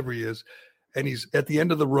old or whatever he is. And he's at the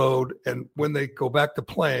end of the road. And when they go back to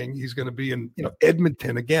playing, he's going to be in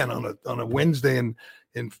Edmonton again on a Wednesday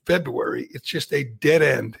in February. It's just a dead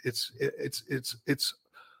end. It's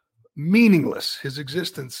meaningless. His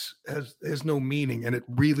existence has no meaning, and it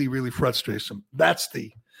really, really frustrates him. That's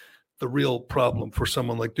the real problem for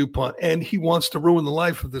someone like Dupont. And he wants to ruin the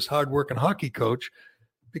life of this hardworking hockey coach,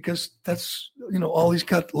 because that's all he's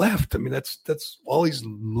got left. I mean, that's all he's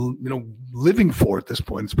living for at this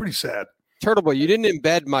point. It's pretty sad. Turtle Boy, you didn't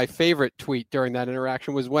embed my favorite tweet during that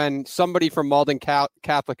interaction was when somebody from Malden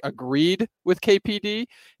Catholic agreed with KPD.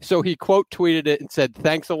 So he quote tweeted it and said,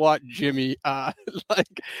 "Thanks a lot, Jimmy." I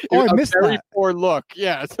missed very that. poor look.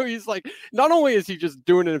 Yeah. So he's like, not only is he just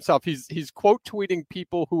doing it himself, he's quote tweeting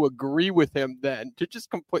people who agree with him then to just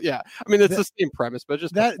complete. Yeah. I mean, it's the same premise, but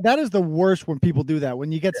just that is the worst when people do that.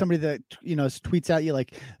 When you get somebody that, tweets at you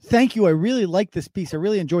like, "Thank you. I really like this piece. I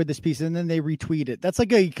really enjoyed this piece." And then they retweet it. That's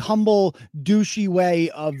like a humble, douchey way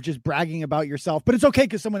of just bragging about yourself, but it's okay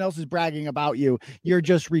because someone else is bragging about you. You're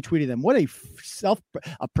just retweeting them. What a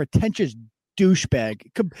pretentious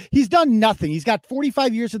douchebag. He's done nothing. He's got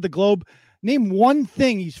 45 years at the Globe. Name one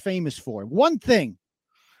thing he's famous for. One thing.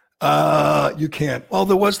 You can't. Well,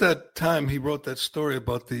 there was that time he wrote that story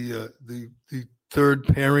about the third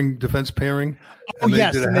pairing, defense pairing. And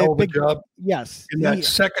they did a hell of a job. Yes. In that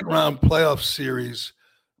second round playoff series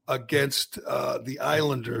against the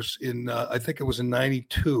Islanders in, I think it was in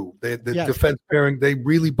 92. The defense pairing, they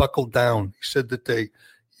really buckled down. He said that they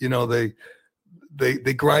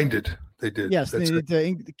grinded. They did. Yes, they need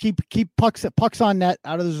to keep pucks on net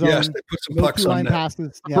out of the zone. Yes, they put some pucks on net.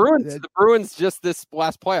 Passes. The Bruins just this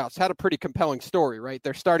last playoffs had a pretty compelling story, right?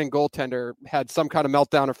 Their starting goaltender had some kind of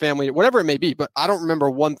meltdown or family, whatever it may be. But I don't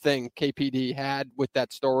remember one thing KPD had with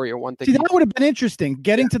that story or one thing. See, that would have been interesting,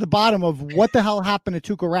 getting to the bottom of what the hell happened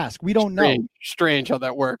to Tuukka Rask. We don't know. Strange how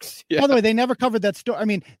that works. Yeah. By the way, they never covered that story. I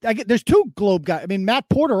mean, there's two Globe guys. I mean, Matt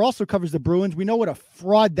Porter also covers the Bruins. We know what a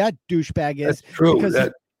fraud that douchebag is. That's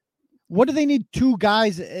true. What do they need two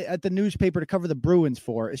guys at the newspaper to cover the Bruins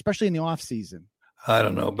for, especially in the offseason? I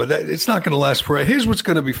don't know, but it's not going to last forever. Here's what's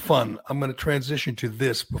going to be fun. I'm going to transition to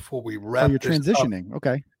this before we wrap. You're transitioning.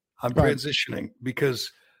 Okay. I'm transitioning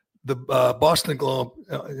because the Boston Globe,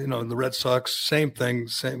 and the Red Sox, same thing.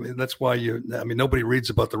 Same. That's why nobody reads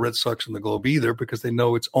about the Red Sox and the Globe either because they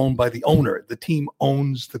know it's owned by the owner. The team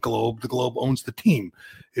owns the Globe. The Globe owns the team.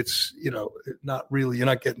 It's, not really, you're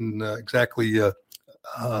not getting exactly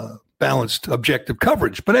balanced, objective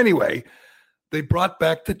coverage. But anyway, they brought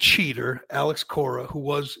back the cheater, Alex Cora, who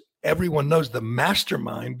was, everyone knows, the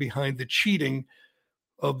mastermind behind the cheating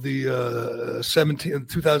of the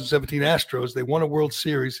 2017 Astros. They won a World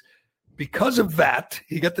Series. Because of that,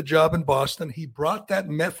 he got the job in Boston. He brought that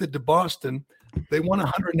method to Boston. They won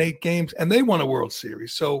 108 games, and they won a World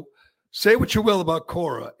Series. So say what you will about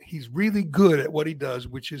Cora. He's really good at what he does,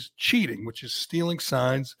 which is cheating, which is stealing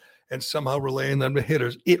signs and somehow relaying them to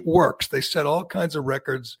hitters. It works. They set all kinds of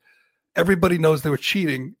records. Everybody knows they were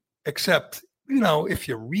cheating, except, if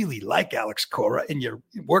you really like Alex Cora and you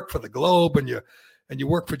work for the Globe and you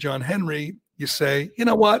work for John Henry, you say, you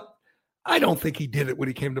know what? I don't think he did it when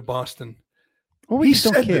he came to Boston. Well, he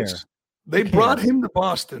said this. They brought him to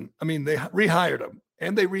Boston. I mean, they rehired him,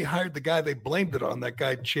 and they rehired the guy they blamed it on, that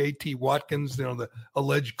guy J.T. Watkins, the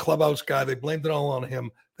alleged clubhouse guy. They blamed it all on him.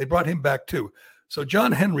 They brought him back too. So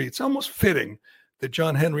John Henry, it's almost fitting that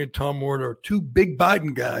John Henry and Tom Warner, two big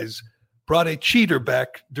Biden guys, brought a cheater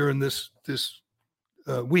back during this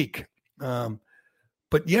week.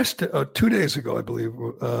 But 2 days ago, I believe,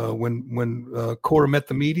 when Cora met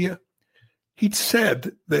the media, he'd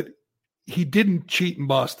said that he didn't cheat in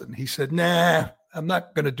Boston. He said, "Nah, I'm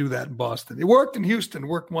not going to do that in Boston." It worked in Houston,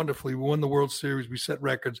 worked wonderfully. We won the World Series. We set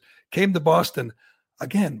records. Came to Boston,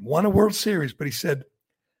 again, won a World Series. But he said,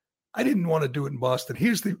 "I didn't want to do it in Boston."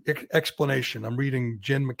 Here's the explanation. I'm reading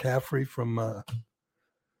Jen McCaffrey from,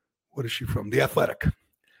 what is she from? The Athletic.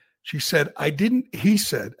 She said,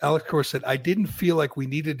 Alex Cora said, "I didn't feel like we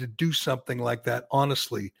needed to do something like that,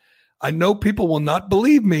 honestly. I know people will not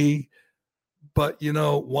believe me, but,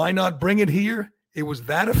 why not bring it here? It was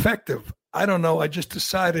that effective. I don't know. I just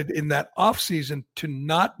decided in that offseason to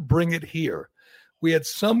not bring it here." We had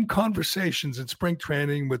some conversations in spring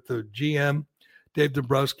training with the GM, Dave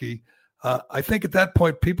Dombrowski. I think at that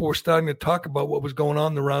point, people were starting to talk about what was going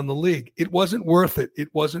on around the league. It wasn't worth it. It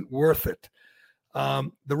wasn't worth it.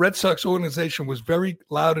 The Red Sox organization was very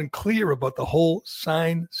loud and clear about the whole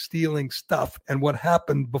sign stealing stuff and what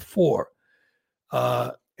happened before.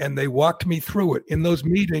 And they walked me through it. In those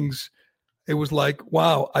meetings, it was like,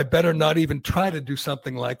 wow, I better not even try to do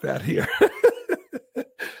something like that here.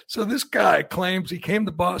 So this guy claims he came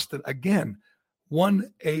to Boston, again,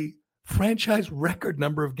 won a franchise record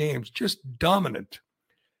number of games, just dominant.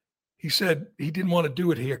 He said he didn't want to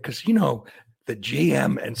do it here because, the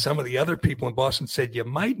GM and some of the other people in Boston said you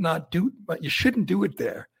might not do, but you shouldn't do it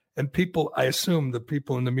there. And people, I assume the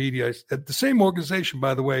people in the media, the same organization,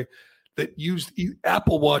 by the way, that used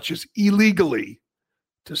Apple Watches illegally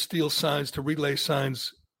to steal signs, to relay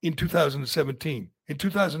signs in 2017. in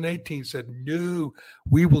 2018 said, no,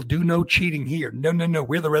 we will do no cheating here. No.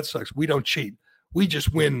 We're the Red Sox. We don't cheat. We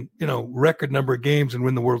just win, record number of games and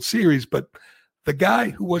win the World Series. But the guy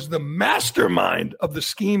who was the mastermind of the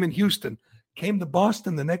scheme in Houston came to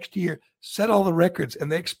Boston the next year, set all the records,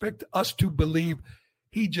 and they expect us to believe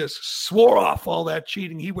he just swore off all that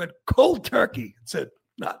cheating. He went cold turkey and said,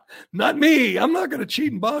 not me. I'm not going to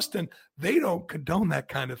cheat in Boston. They don't condone that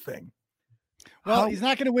kind of thing. Well, he's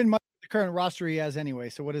not going to win much of the current roster he has anyway,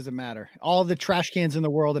 so what does it matter? All the trash cans in the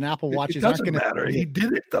world and Apple Watches it doesn't matter. He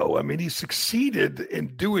did it, though. I mean, he succeeded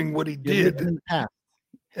in doing what he did. In the past.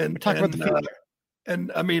 And we're talking about the future.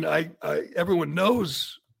 And I mean, I everyone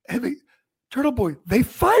knows, Turtle Boy, they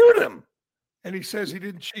fired him. And he says he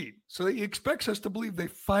didn't cheat. So he expects us to believe they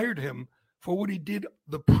fired him for what he did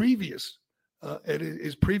the previous at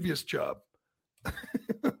his previous job.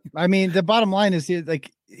 I mean, the bottom line is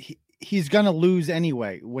he's going to lose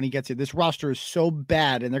anyway when he gets here. This roster is so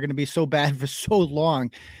bad, and they're going to be so bad for so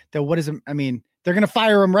long that they're going to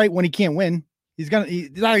fire him right when he can't win. He's going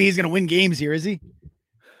to win games here, is he?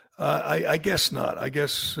 I guess not. I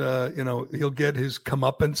guess he'll get his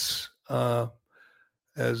comeuppance.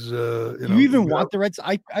 You even want the Red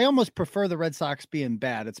Sox? I almost prefer the Red Sox being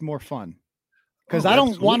bad. It's more fun because I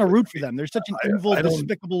don't want to root for them. They're such an evil,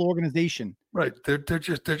 despicable organization. Right? They're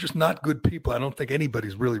just not good people. I don't think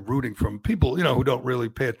anybody's really rooting for them. People who don't really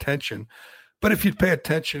pay attention. But if you pay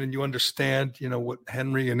attention and you understand, what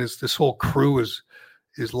Henry and this whole crew is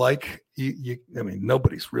like,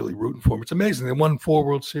 nobody's really rooting for him. It's amazing. They won 4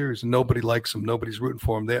 World Series and nobody likes them. Nobody's rooting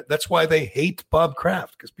for him. That's why they hate Bob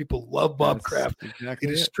Kraft, because people love Bob Kraft. Exactly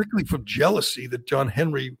it is strictly from jealousy that John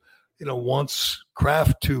Henry, wants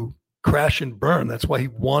Kraft to crash and burn. That's why he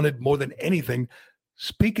wanted more than anything.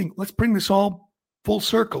 Let's bring this all full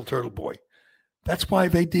circle, Turtle Boy. That's why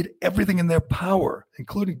they did everything in their power,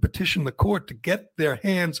 including petition the court to get their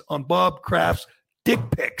hands on Bob Kraft's dick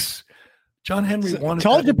pics. John Henry wanted.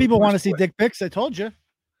 Told you people want to see dick pics. I told you.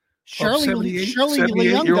 Shirley Lee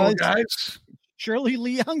Young does. Guys. Shirley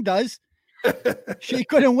Lee Young does. She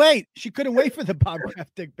couldn't wait. She couldn't wait for the Bob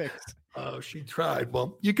Kraft dick pics. Oh, she tried.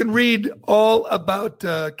 Well, you can read all about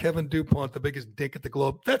Kevin Dupont, the biggest dick at the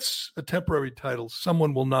globe. That's a temporary title.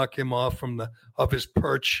 Someone will knock him off of his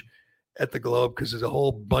perch at the Globe because there's a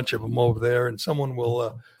whole bunch of them over there, and someone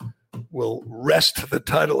will wrest the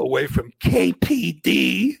title away from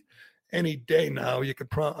KPD. Any day now, I can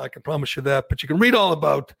promise you that. But you can read all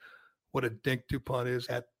about what a dink Dupont is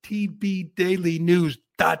at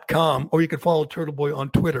tbdailynews.com, or you can follow Turtle Boy on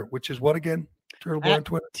Twitter, which is what again? Turtle Boy on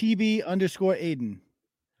Twitter? TB_Aiden.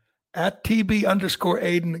 At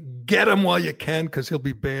TB_Aiden. Get him while you can, because he'll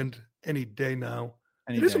be banned any day now.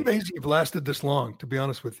 It is amazing you've lasted this long, to be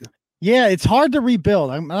honest with you. Yeah, it's hard to rebuild.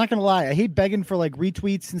 I'm not going to lie. I hate begging for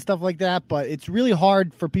retweets and stuff like that, but it's really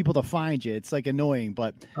hard for people to find you. It's annoying,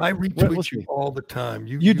 but I retweet you all the time.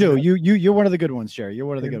 You do. You're one of the good ones, Jerry. You're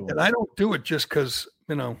one of the good ones. And I don't do it just because,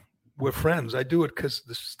 we're friends. I do it because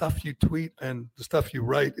the stuff you tweet and the stuff you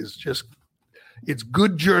write is just, it's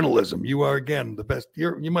good journalism. You are, again, the best.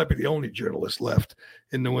 You might be the only journalist left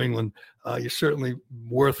in New England. You're certainly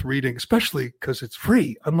worth reading, especially because it's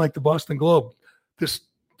free, unlike the Boston Globe. This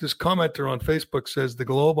commenter on Facebook says the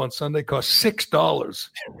Globe on Sunday costs $6.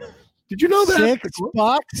 Did you know that?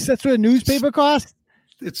 $6? That's what a newspaper costs?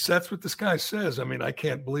 That's what this guy says. I mean, I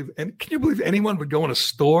can't believe. And can you believe anyone would go in a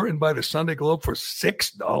store and buy the Sunday Globe for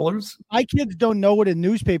 $6? My kids don't know what a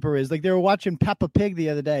newspaper is. They were watching Peppa Pig the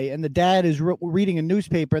other day, and the dad is reading a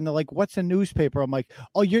newspaper, and they're like, "What's a newspaper?" I'm like,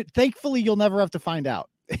 "Oh, thankfully you'll never have to find out."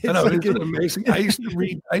 I know, isn't it amazing? I used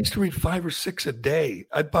to read 5 or 6 a day.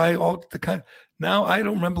 I'd buy all the kind. Now I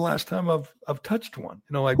don't remember last time I've touched one.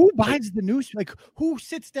 Who buys the news? Who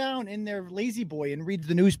sits down in their lazy boy and reads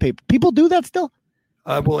the newspaper? People do that still.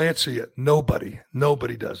 I will answer you. Nobody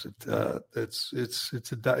does it.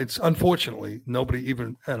 It's unfortunately nobody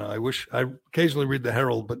even. I wish I occasionally read the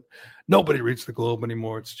Herald, but nobody reads the Globe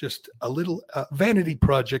anymore. It's just a little vanity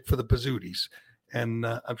project for the Pizzutis. And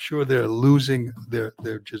I'm sure they're losing. They're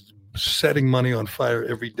just setting money on fire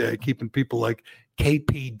every day, keeping people like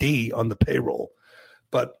KPD on the payroll.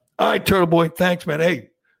 But all right, Turtle Boy, thanks, man. Hey,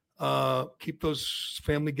 keep those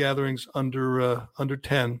family gatherings under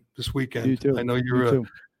 10 this weekend. You too. I know you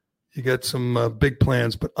got some big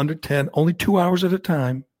plans, but under 10, only 2 hours at a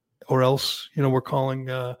time, or else we're calling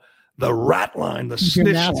the rat line, the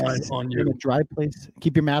snitch line on you. In a dry place.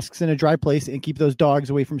 Keep your masks in a dry place and keep those dogs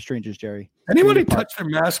away from strangers, Jerry. Anybody touch their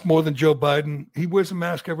mask more than Joe Biden? He wears a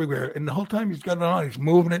mask everywhere. And the whole time he's got it on, he's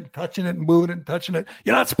moving it and touching it and moving it and touching it.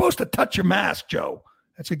 You're not supposed to touch your mask, Joe.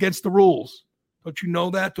 That's against the rules. Don't you know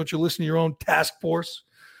that? Don't you listen to your own task force?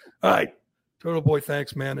 All right. Turtle Boy,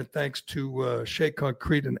 thanks, man. And thanks to Shea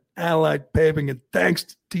Concrete and Allied Paving. And thanks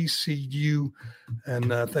to TCU.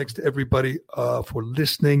 And thanks to everybody for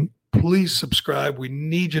listening. Please subscribe. We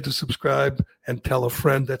need you to subscribe and tell a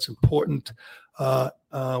friend. That's important.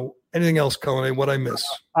 Anything else, Colin? What I miss?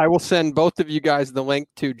 I will send both of you guys the link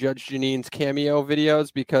to Judge Janine's cameo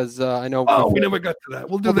videos because I know. We never got to that.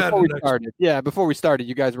 We'll do that. Before we started,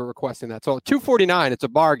 you guys were requesting that. So $249, it's a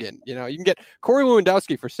bargain. You can get Corey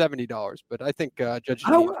Lewandowski for $70, but I think Judge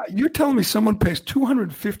Janine. You're telling me someone pays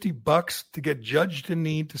 $250 to get Judge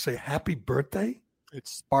Janine to say happy birthday?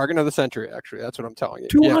 It's bargain of the century, actually. That's what I'm telling you.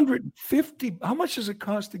 $250. Yeah. How much does it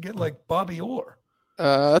cost to get like Bobby Orr?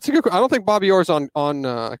 That's a good. I don't think Bobby Orr's on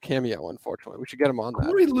Cameo. Unfortunately, we should get him on that.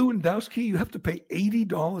 Corey Lewandowski, you have to pay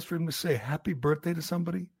 $80 for him to say happy birthday to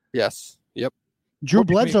somebody. Yes. Yep. Drew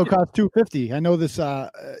Bledsoe cost $250. I know this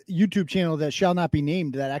YouTube channel that shall not be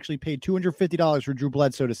named that actually paid $250 for Drew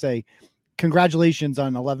Bledsoe to say congratulations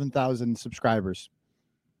on 11,000 subscribers.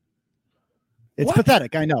 It's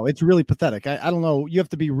pathetic. I know. It's really pathetic. I don't know. You have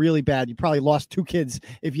to be really bad. You probably lost 2 kids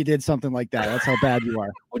if you did something like that. That's how bad you are.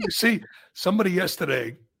 Well, you see, somebody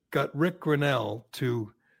yesterday got Rick Grinnell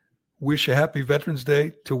to wish a happy Veterans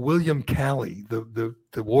Day to William Calley, the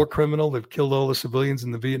war criminal that killed all the civilians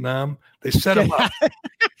in the Vietnam. They set him up. Get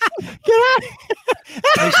out!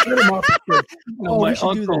 They set him up. My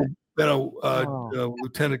uncle,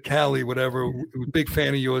 Lieutenant Calley, whatever, was a big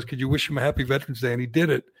fan of yours. Could you wish him a happy Veterans Day? And he did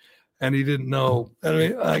it. And he didn't know. I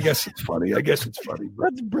mean, I guess it's funny. But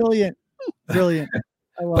that's brilliant. Brilliant.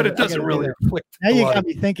 But it doesn't really afflict. Now you got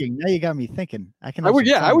me thinking. I would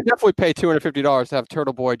definitely pay $250 to have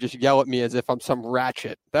Turtle Boy just yell at me as if I'm some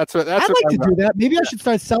ratchet. I'd like to do that. Maybe I should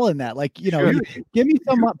start selling that. Like, give me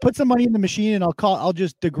some, put some money in the machine, and I'll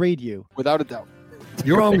just degrade you. Without a doubt.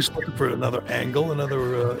 You're always looking for another angle,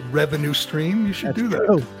 another revenue stream. You should do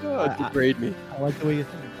that. Degrade me. I like the way you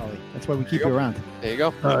think, Holly. That's why we keep you around. There you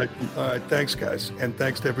go. All right. Thanks, guys. And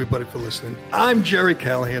thanks to everybody for listening. I'm Jerry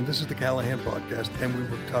Callahan. This is the Callahan Podcast, and we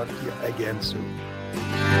will talk to you again soon.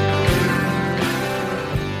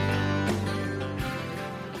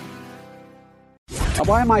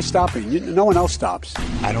 Why am I stopping? No one else stops.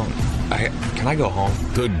 Can I go home?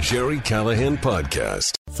 The Jerry Callahan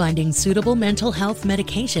Podcast. Finding suitable mental health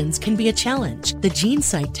medications can be a challenge. The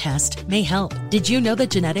GeneSight test may help. Did you know that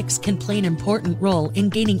genetics can play an important role in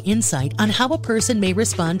gaining insight on how a person may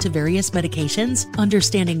respond to various medications?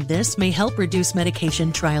 Understanding this may help reduce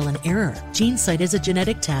medication trial and error. GeneSight is a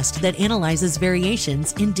genetic test that analyzes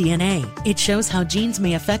variations in DNA. It shows how genes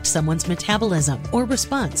may affect someone's metabolism or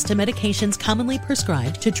response to medications commonly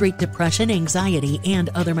prescribed to treat depression, anxiety, and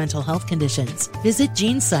other mental health conditions. Visit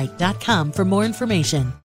GeneSight.com for more information.